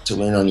you to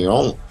learn on your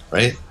own,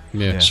 right?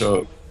 Yeah.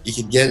 So you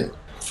could get it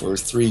for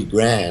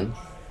 $3,000.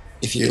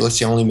 If you're, let's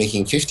say, only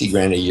making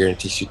 $50,000 a year and it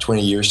takes you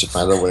 20 years to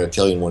find out what I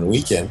tell you in one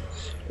weekend,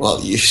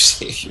 well, you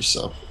save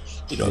yourself,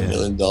 $1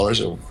 million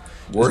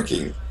of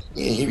working.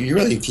 You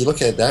really, if you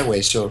look at it that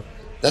way, so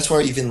that's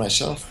why even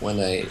myself, when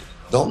I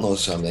don't know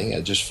something,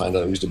 I just find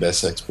out who's the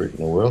best expert in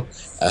the world,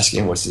 ask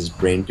him what's his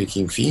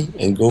brain-picking fee,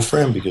 and go for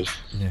him, because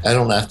I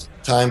don't have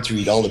time to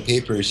read all the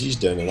papers he's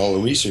done and all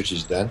the research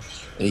he's done,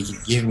 and he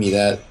can give me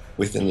that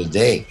within a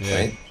day,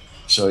 right?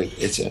 So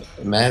it's a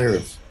matter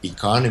of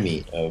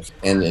economy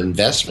and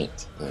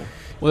investment.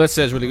 Well, that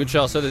sounds really good,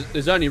 Charles. So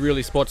there's only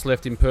really spots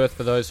left in Perth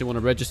for those who want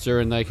to register,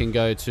 and they can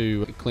go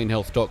to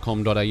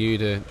cleanhealth.com.au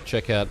to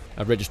check out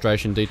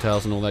registration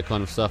details and all that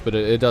kind of stuff. But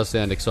it does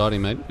sound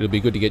exciting, mate. It'll be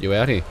good to get you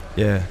out here.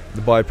 Yeah,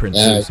 the bioprint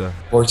too. So.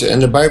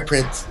 And the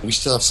bioprint, we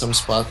still have some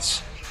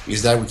spots,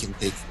 because that we can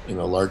take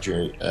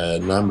larger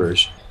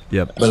numbers.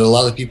 Yep. But a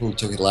lot of people who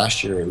took it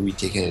last year are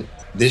retaking it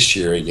this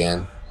year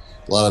again.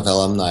 A lot of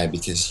alumni,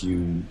 because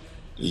you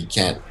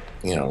can't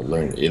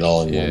learn it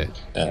all in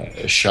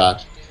one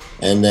shot.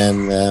 And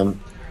then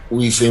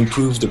we've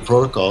improved the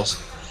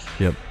protocols.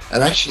 Yep.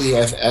 And actually,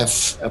 I've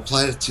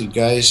applied it to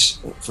guys.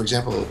 For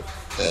example,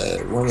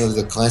 one of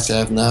the clients I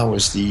have now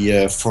was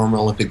the former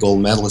Olympic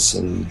gold medalist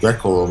in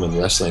Greco-Roman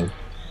wrestling.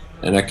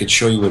 And I could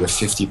show you with a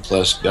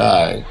 50-plus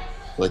guy,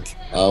 like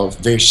how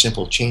very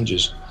simple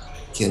changes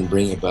can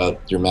bring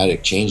about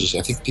dramatic changes.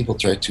 I think people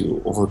try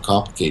to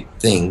overcomplicate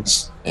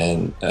things.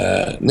 And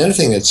another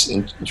thing that's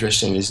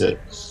interesting is that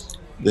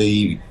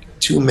the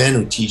two men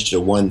who teach the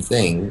one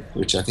thing,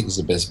 which I think is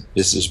the best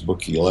business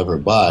book you'll ever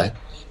buy,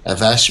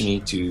 have asked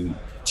me to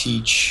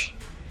teach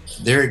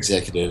their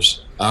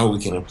executives how we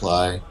can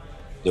apply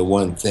the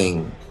one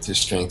thing to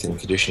strengthen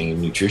conditioning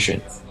and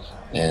nutrition.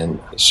 And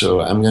so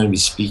I'm going to be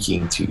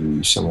speaking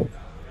to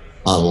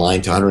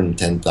online to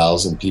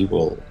 110,000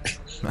 people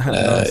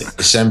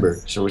December.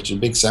 So it's a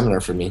big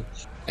seminar for me.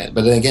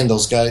 But then again,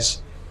 those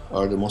guys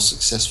are the most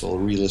successful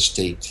real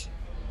estate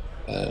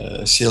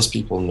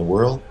salespeople in the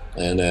world.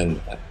 And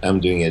then I'm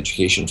doing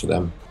education for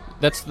them.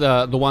 That's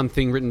the one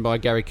thing written by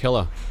Gary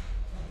Keller.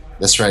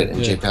 That's right,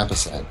 and Jay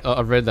Papasan. Oh,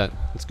 I've read that.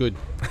 It's good.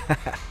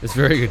 It's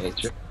very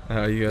good.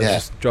 You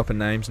guys just dropping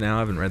names now. I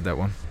haven't read that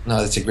one.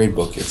 No, it's a great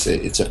book.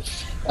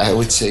 I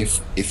would say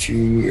if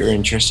you are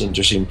interested in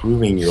just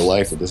improving your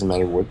life, it doesn't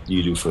matter what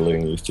you do for a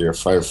living. If you're a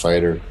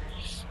firefighter,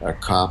 a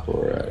cop,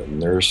 or a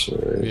nurse,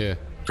 or a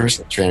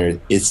personal trainer,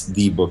 it's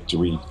the book to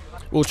read.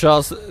 Well,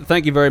 Charles,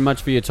 thank you very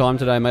much for your time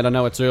today, mate. I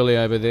know it's early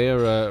over there.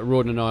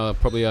 Rawdon and I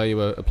probably owe you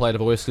a plate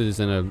of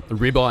oysters and a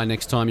ribeye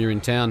next time you're in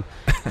town.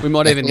 We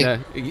might even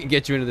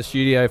get you into the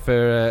studio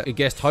for a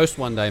guest host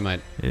one day,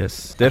 mate.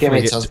 Yes, definitely.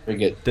 Okay, mate, sounds pretty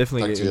good.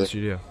 Definitely get you in the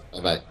studio.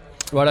 Bye-bye.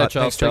 Righto,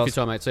 Charles. Thank you,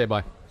 time, mate. See you,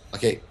 bye.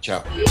 Okay,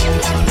 ciao.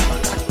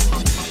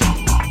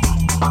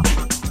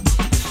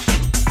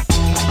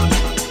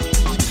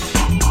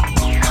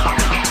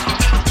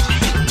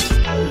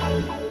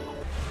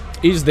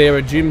 Is there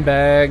a gym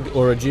bag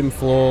or a gym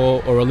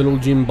floor or a little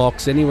gym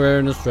box anywhere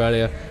in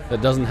Australia that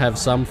doesn't have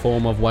some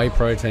form of whey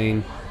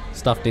protein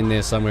stuffed in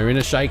there somewhere? In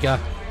a shaker?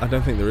 I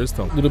don't think there is,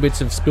 Tom. Little bits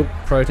of spilt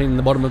protein in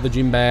the bottom of the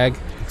gym bag.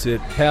 That's it.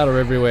 Powder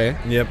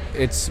everywhere. Yep.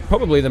 It's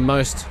probably the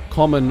most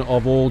common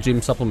of all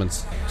gym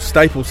supplements.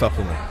 Staple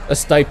supplement. A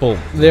staple.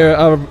 There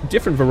are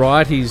different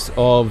varieties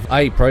of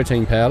A,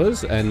 protein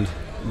powders, and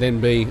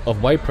then B,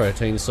 of whey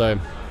protein. So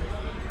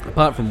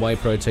apart from whey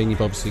protein,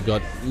 you've obviously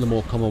got the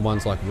more common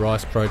ones like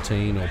rice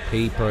protein or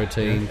pea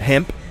protein.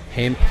 Hemp,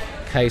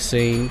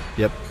 casein.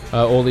 Yep.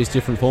 All these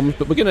different forms.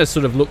 But we're going to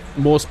sort of look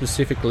more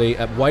specifically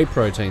at whey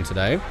protein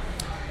today.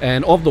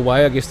 And of the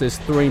whey, I guess there's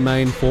three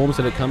main forms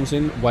that it comes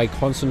in: whey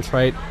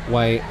concentrate,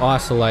 whey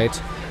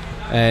isolate,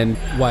 and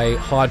whey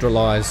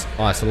hydrolyzed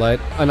isolate.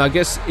 And I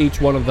guess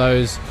each one of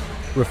those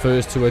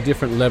refers to a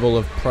different level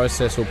of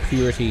process or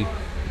purity.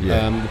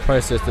 The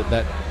process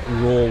that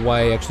raw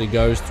whey actually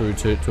goes through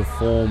to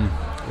form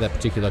that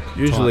particular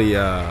usually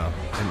an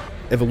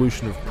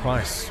evolution of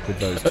price with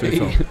those two,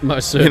 Tom.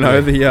 Most certainly.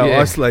 The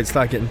isolates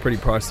start getting pretty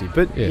pricey,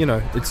 but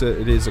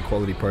it is a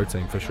quality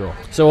protein for sure.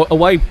 So a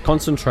whey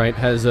concentrate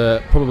has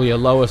probably a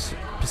lowest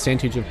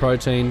percentage of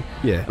protein.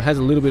 Yeah. It has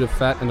a little bit of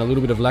fat and a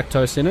little bit of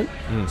lactose in it.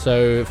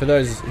 So for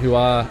those who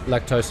are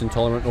lactose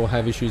intolerant or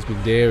have issues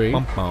with dairy,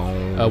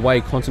 a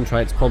whey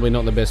concentrate's probably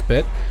not the best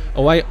bet.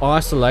 A whey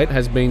isolate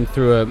has been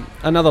through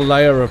another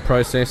layer of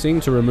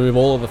processing to remove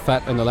all of the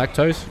fat and the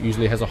lactose.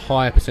 Usually has a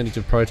higher percentage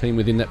of protein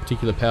within that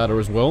particular powder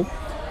as well.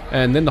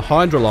 And then the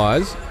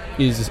hydrolyze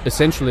is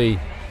essentially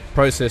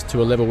processed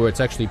to a level where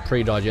it's actually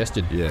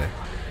pre-digested. Yeah.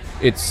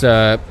 It's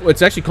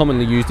actually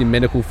commonly used in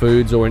medical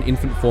foods or in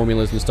infant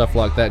formulas and stuff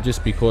like that,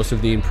 just because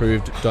of the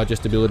improved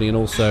digestibility and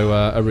also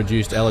a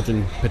reduced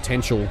allergen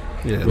potential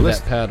with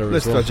that powder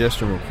as well. Less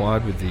digestion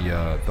required with the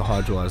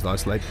hydrolyzed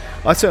isolate.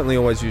 I certainly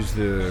always use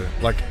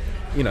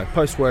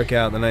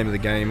post-workout, the name of the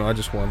game. I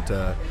just want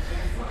to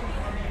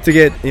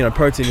get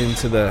protein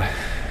into the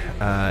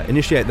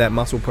initiate that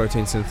muscle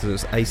protein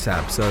synthesis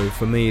ASAP. So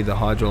for me, the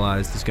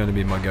hydrolyzed is going to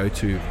be my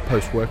go-to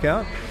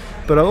post-workout.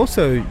 But I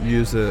also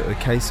use a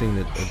casein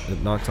at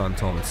night time,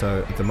 Tom.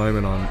 So at the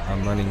moment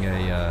I'm running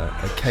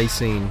a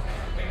casein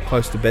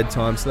close to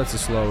bedtime, so that's a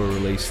slower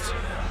released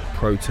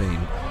protein.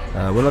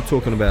 We're not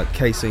talking about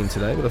casein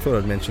today, but I thought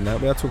I'd mention that.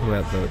 We are talking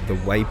about the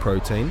whey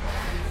protein.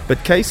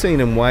 But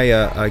casein and whey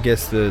are, I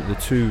guess, the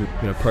two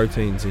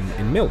proteins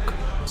in milk.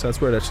 So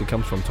that's where it actually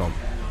comes from, Tom.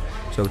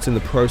 So it's in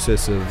the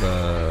process of,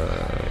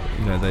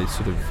 they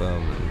sort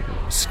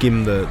of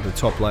skim the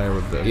top layer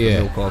of the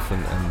milk off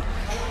and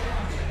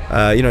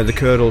the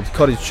curdled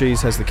cottage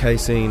cheese has the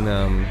casein,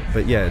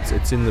 but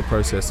it's in the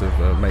process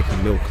of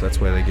making milk. That's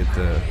where they get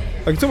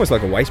it's almost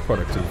like a waste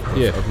product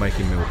of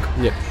making milk.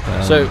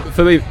 Yeah. So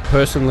for me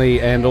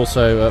personally, and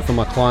also for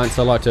my clients,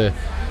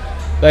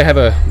 they have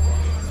a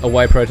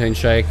whey protein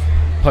shake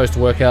post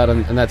workout,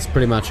 and that's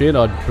pretty much it.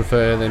 I'd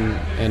prefer then,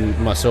 and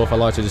myself, I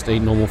like to just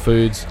eat normal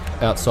foods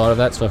outside of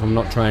that. So if I'm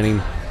not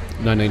training,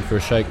 no need for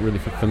a shake really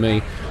for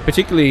me,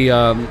 particularly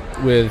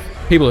with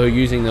people who are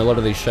using a lot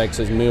of these shakes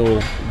as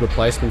meal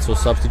replacements or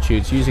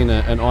substitutes. Using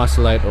an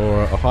isolate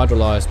or a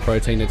hydrolyzed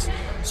protein, it's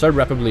so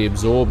rapidly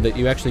absorbed that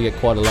you actually get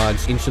quite a large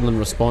insulin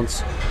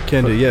response.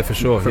 For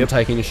sure. From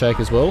taking a shake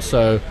as well.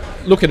 So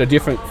look at a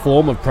different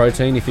form of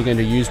protein if you're going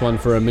to use one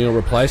for a meal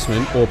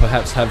replacement, or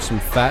perhaps have some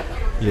fat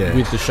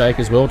with the shake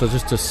as well,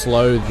 to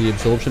slow the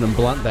absorption and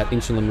blunt that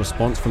insulin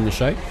response from the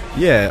shake.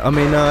 Yeah, I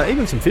mean,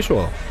 even some fish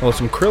oil or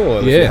some krill oil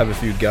if you have a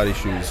few gut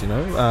issues,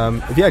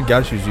 if you had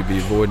gut issues, you'd be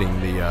avoiding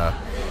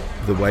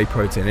the whey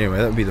protein anyway.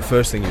 That would be the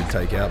first thing you'd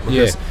take out,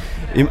 because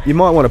you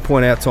might want to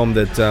point out, Tom,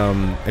 that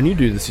and you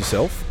do this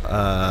yourself,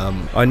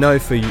 I know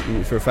for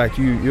a fact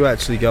you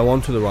actually go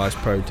onto the rice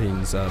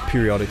proteins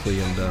periodically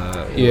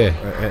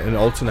and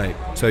alternate.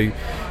 So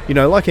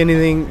like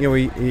anything, you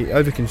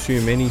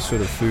overconsume any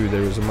sort of food,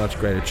 there is a much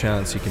greater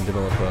chance you can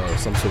develop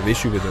some sort of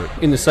issue with it.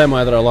 In the same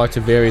way that I like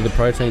to vary the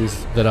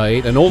proteins that I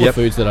eat and all the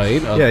foods that I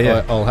eat,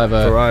 I'll have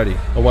a variety,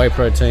 a whey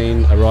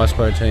protein, a rice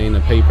protein,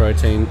 a pea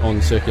protein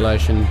on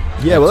circulation.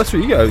 Yeah, well, that's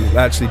where you go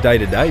actually day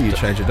to day. You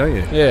change it, don't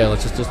you? Yeah,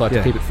 let's just like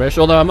to keep it fresh.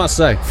 Although I must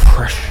say,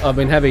 I've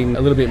been having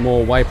a little bit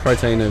more whey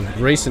protein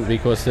of recent,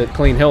 because at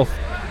Clean Health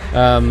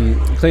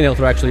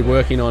are actually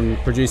working on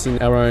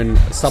producing our own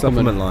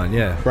supplement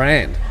line,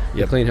 brand.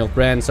 The Clean Health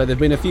brand. So there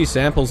have been a few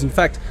samples. In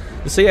fact,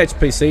 the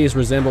CHPC has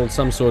resembled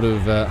some sort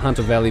of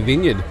Hunter Valley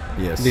vineyard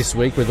this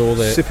week, with all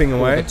the sipping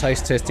away, all the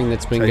taste testing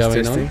that's been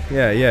going on.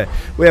 Yeah,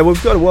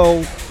 we've got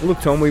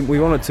look, Tom, we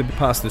wanted to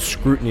pass the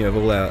scrutiny of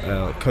all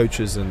our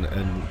coaches and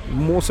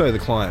more so the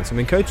clients. I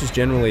mean, coaches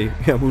generally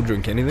will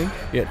drink anything.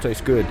 Yeah, it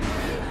tastes good.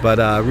 But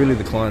really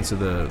the clients are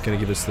going to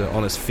give us the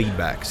honest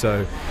feedback.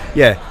 So,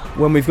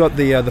 when we've got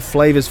the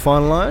flavours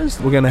finalised,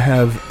 we're going to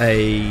have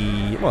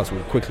as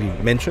we'll quickly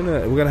mention,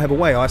 we're going to have a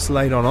whey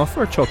isolate on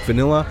offer, a choc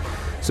vanilla,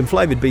 some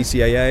flavoured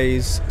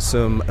BCAAs,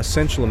 some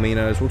essential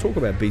aminos. We'll talk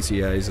about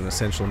BCAAs and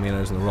essential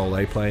aminos and the role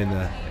they play in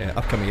the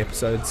upcoming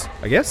episodes,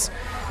 I guess.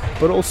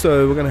 But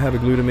also we're going to have a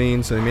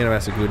glutamine, so amino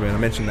acid glutamine. I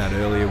mentioned that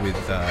earlier with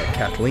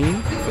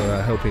Kathleen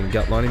for helping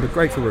gut lining, but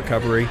great for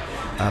recovery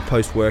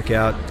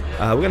post-workout.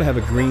 We're going to have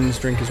a greens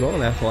drink as well,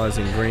 an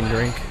alkalizing green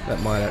drink.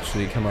 That might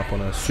actually come up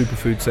on a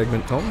superfood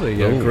segment, Tom, the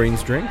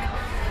greens drink.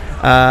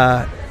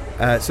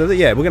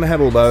 We're going to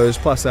have all those,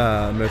 plus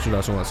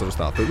merchandise and all that sort of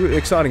stuff. But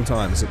exciting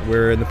times.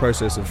 We're in the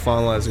process of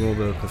finalising all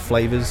the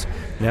flavours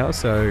now,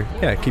 so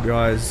keep your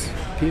eyes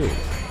peeled.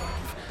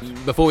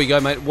 Before we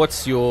go, mate,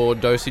 what's your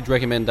dosage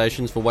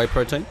recommendations for whey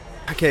protein?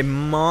 Okay,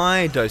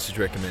 my dosage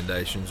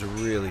recommendations are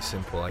really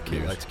simple. I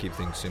like to keep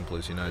things simple,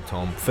 as you know,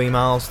 Tom.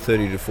 Females,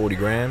 30 to 40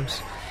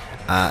 grams,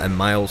 and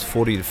males,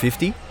 40 to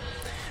 50.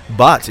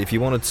 But if you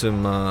wanted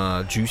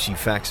some juicy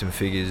facts and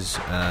figures,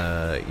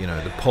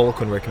 the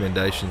Poliquin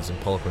recommendations, and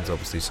Poliquin's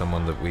obviously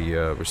someone that we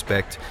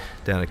respect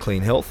down at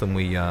Clean Health, and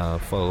we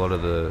follow a lot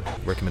of the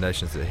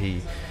recommendations that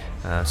he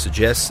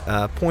suggests.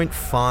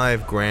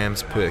 0.5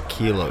 grams per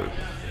kilo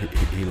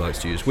he likes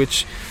to use,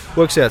 which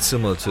works out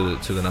similar to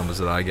the numbers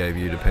that I gave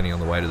you, depending on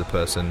the weight of the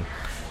person.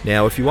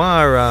 Now, if you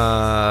are,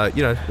 a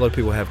lot of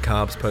people have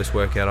carbs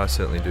post-workout. I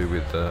certainly do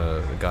with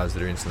the guys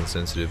that are insulin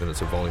sensitive, and it's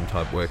a volume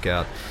type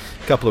workout.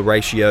 A couple of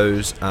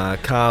ratios,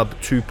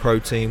 carb to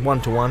protein,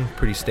 1-to-1,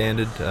 pretty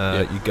standard.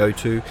 You go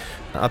to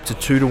up to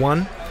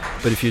 2-to-1.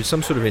 But if you're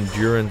some sort of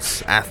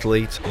endurance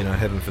athlete,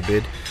 heaven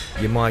forbid,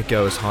 you might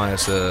go as high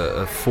as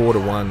a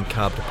 4-to-1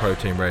 carb to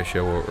protein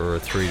ratio, or a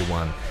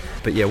 3-to-1.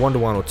 But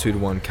 1-to-1 or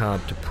 2-to-1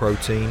 carb to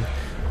protein,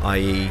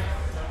 i.e.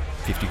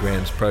 50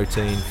 grams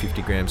protein,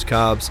 50 grams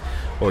carbs,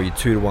 or your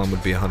 2-to-1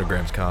 would be 100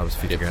 grams carbs,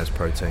 50 grams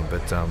protein.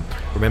 But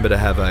remember to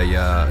have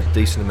a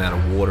decent amount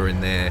of water in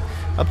there,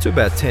 up to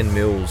about 10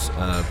 mils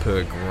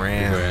per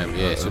gram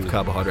of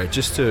carbohydrate,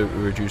 just to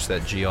reduce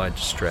that GI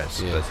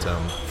distress. But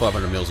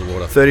 500 mils of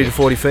water. 30 to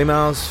 40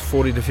 females,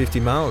 40 to 50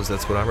 males,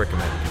 that's what I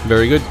recommend.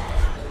 Very good.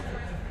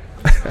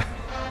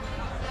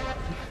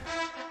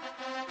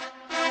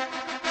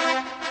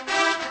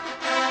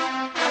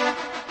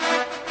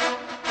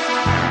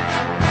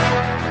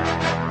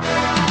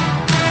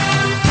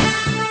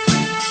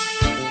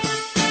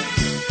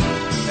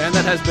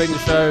 Has been the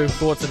show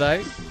for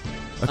today.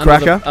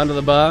 Cracker under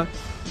the bar.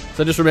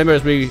 So just remember,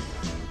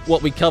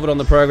 what we covered on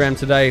the program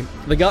today,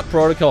 the gut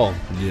protocol.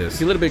 Yes. If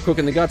you're a little bit crook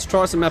in the guts,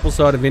 try some apple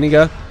cider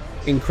vinegar.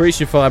 Increase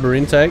your fibre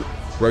intake.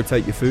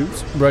 Rotate your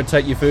foods.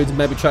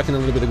 Maybe chuck in a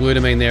little bit of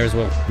glutamine there as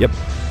well. Yep.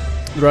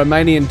 The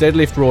Romanian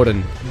deadlift,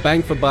 Rawdon.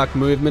 Bang for buck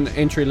movement,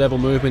 entry-level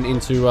movement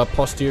into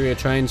posterior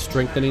chain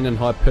strengthening and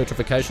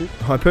hypertrophication.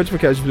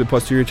 Hypertrophication for the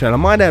posterior chain. I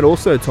might add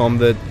also, Tom,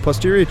 that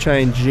posterior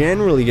chain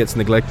generally gets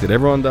neglected.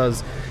 Everyone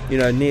does,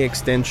 knee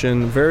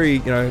extension,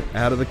 very,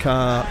 out of the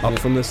car, up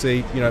from the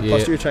seat.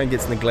 Posterior chain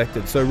gets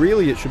neglected. So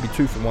really it should be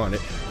 2 for 1.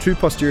 2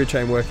 posterior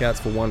chain workouts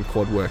for 1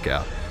 quad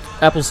workout.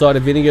 Apple cider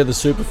vinegar, the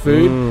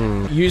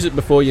superfood. Use it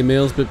before your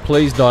meals, but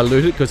please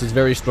dilute it because it's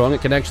very strong.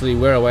 It can actually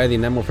wear away the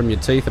enamel from your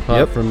teeth,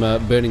 apart from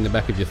burning the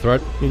back of your throat.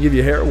 You can give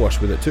your hair a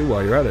wash with it too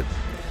while you're at it.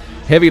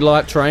 Heavy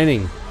light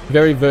training.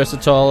 Very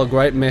versatile, a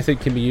great method,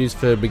 can be used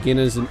for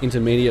beginners and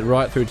intermediate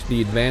right through to the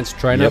advanced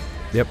trainer.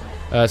 Yep.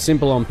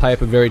 Simple on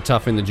paper, very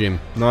tough in the gym.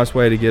 Nice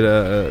way to get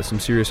some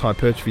serious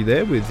hypertrophy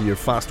there with your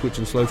fast twitch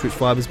and slow twitch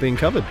fibers being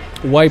covered.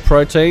 Whey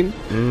protein.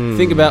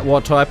 Think about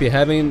what type you're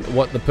having,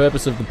 what the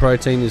purpose of the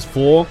protein is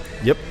for.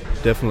 Yep,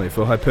 definitely.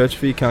 For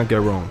hypertrophy, can't go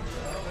wrong.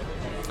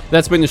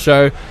 That's been the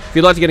show. If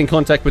you'd like to get in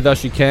contact with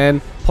us, you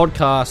can.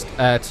 Podcast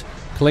at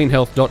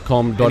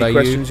cleanhealth.com.au. Any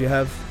questions you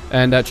have?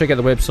 And check out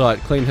the website,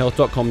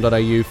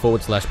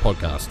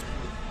 cleanhealth.com.au/podcast.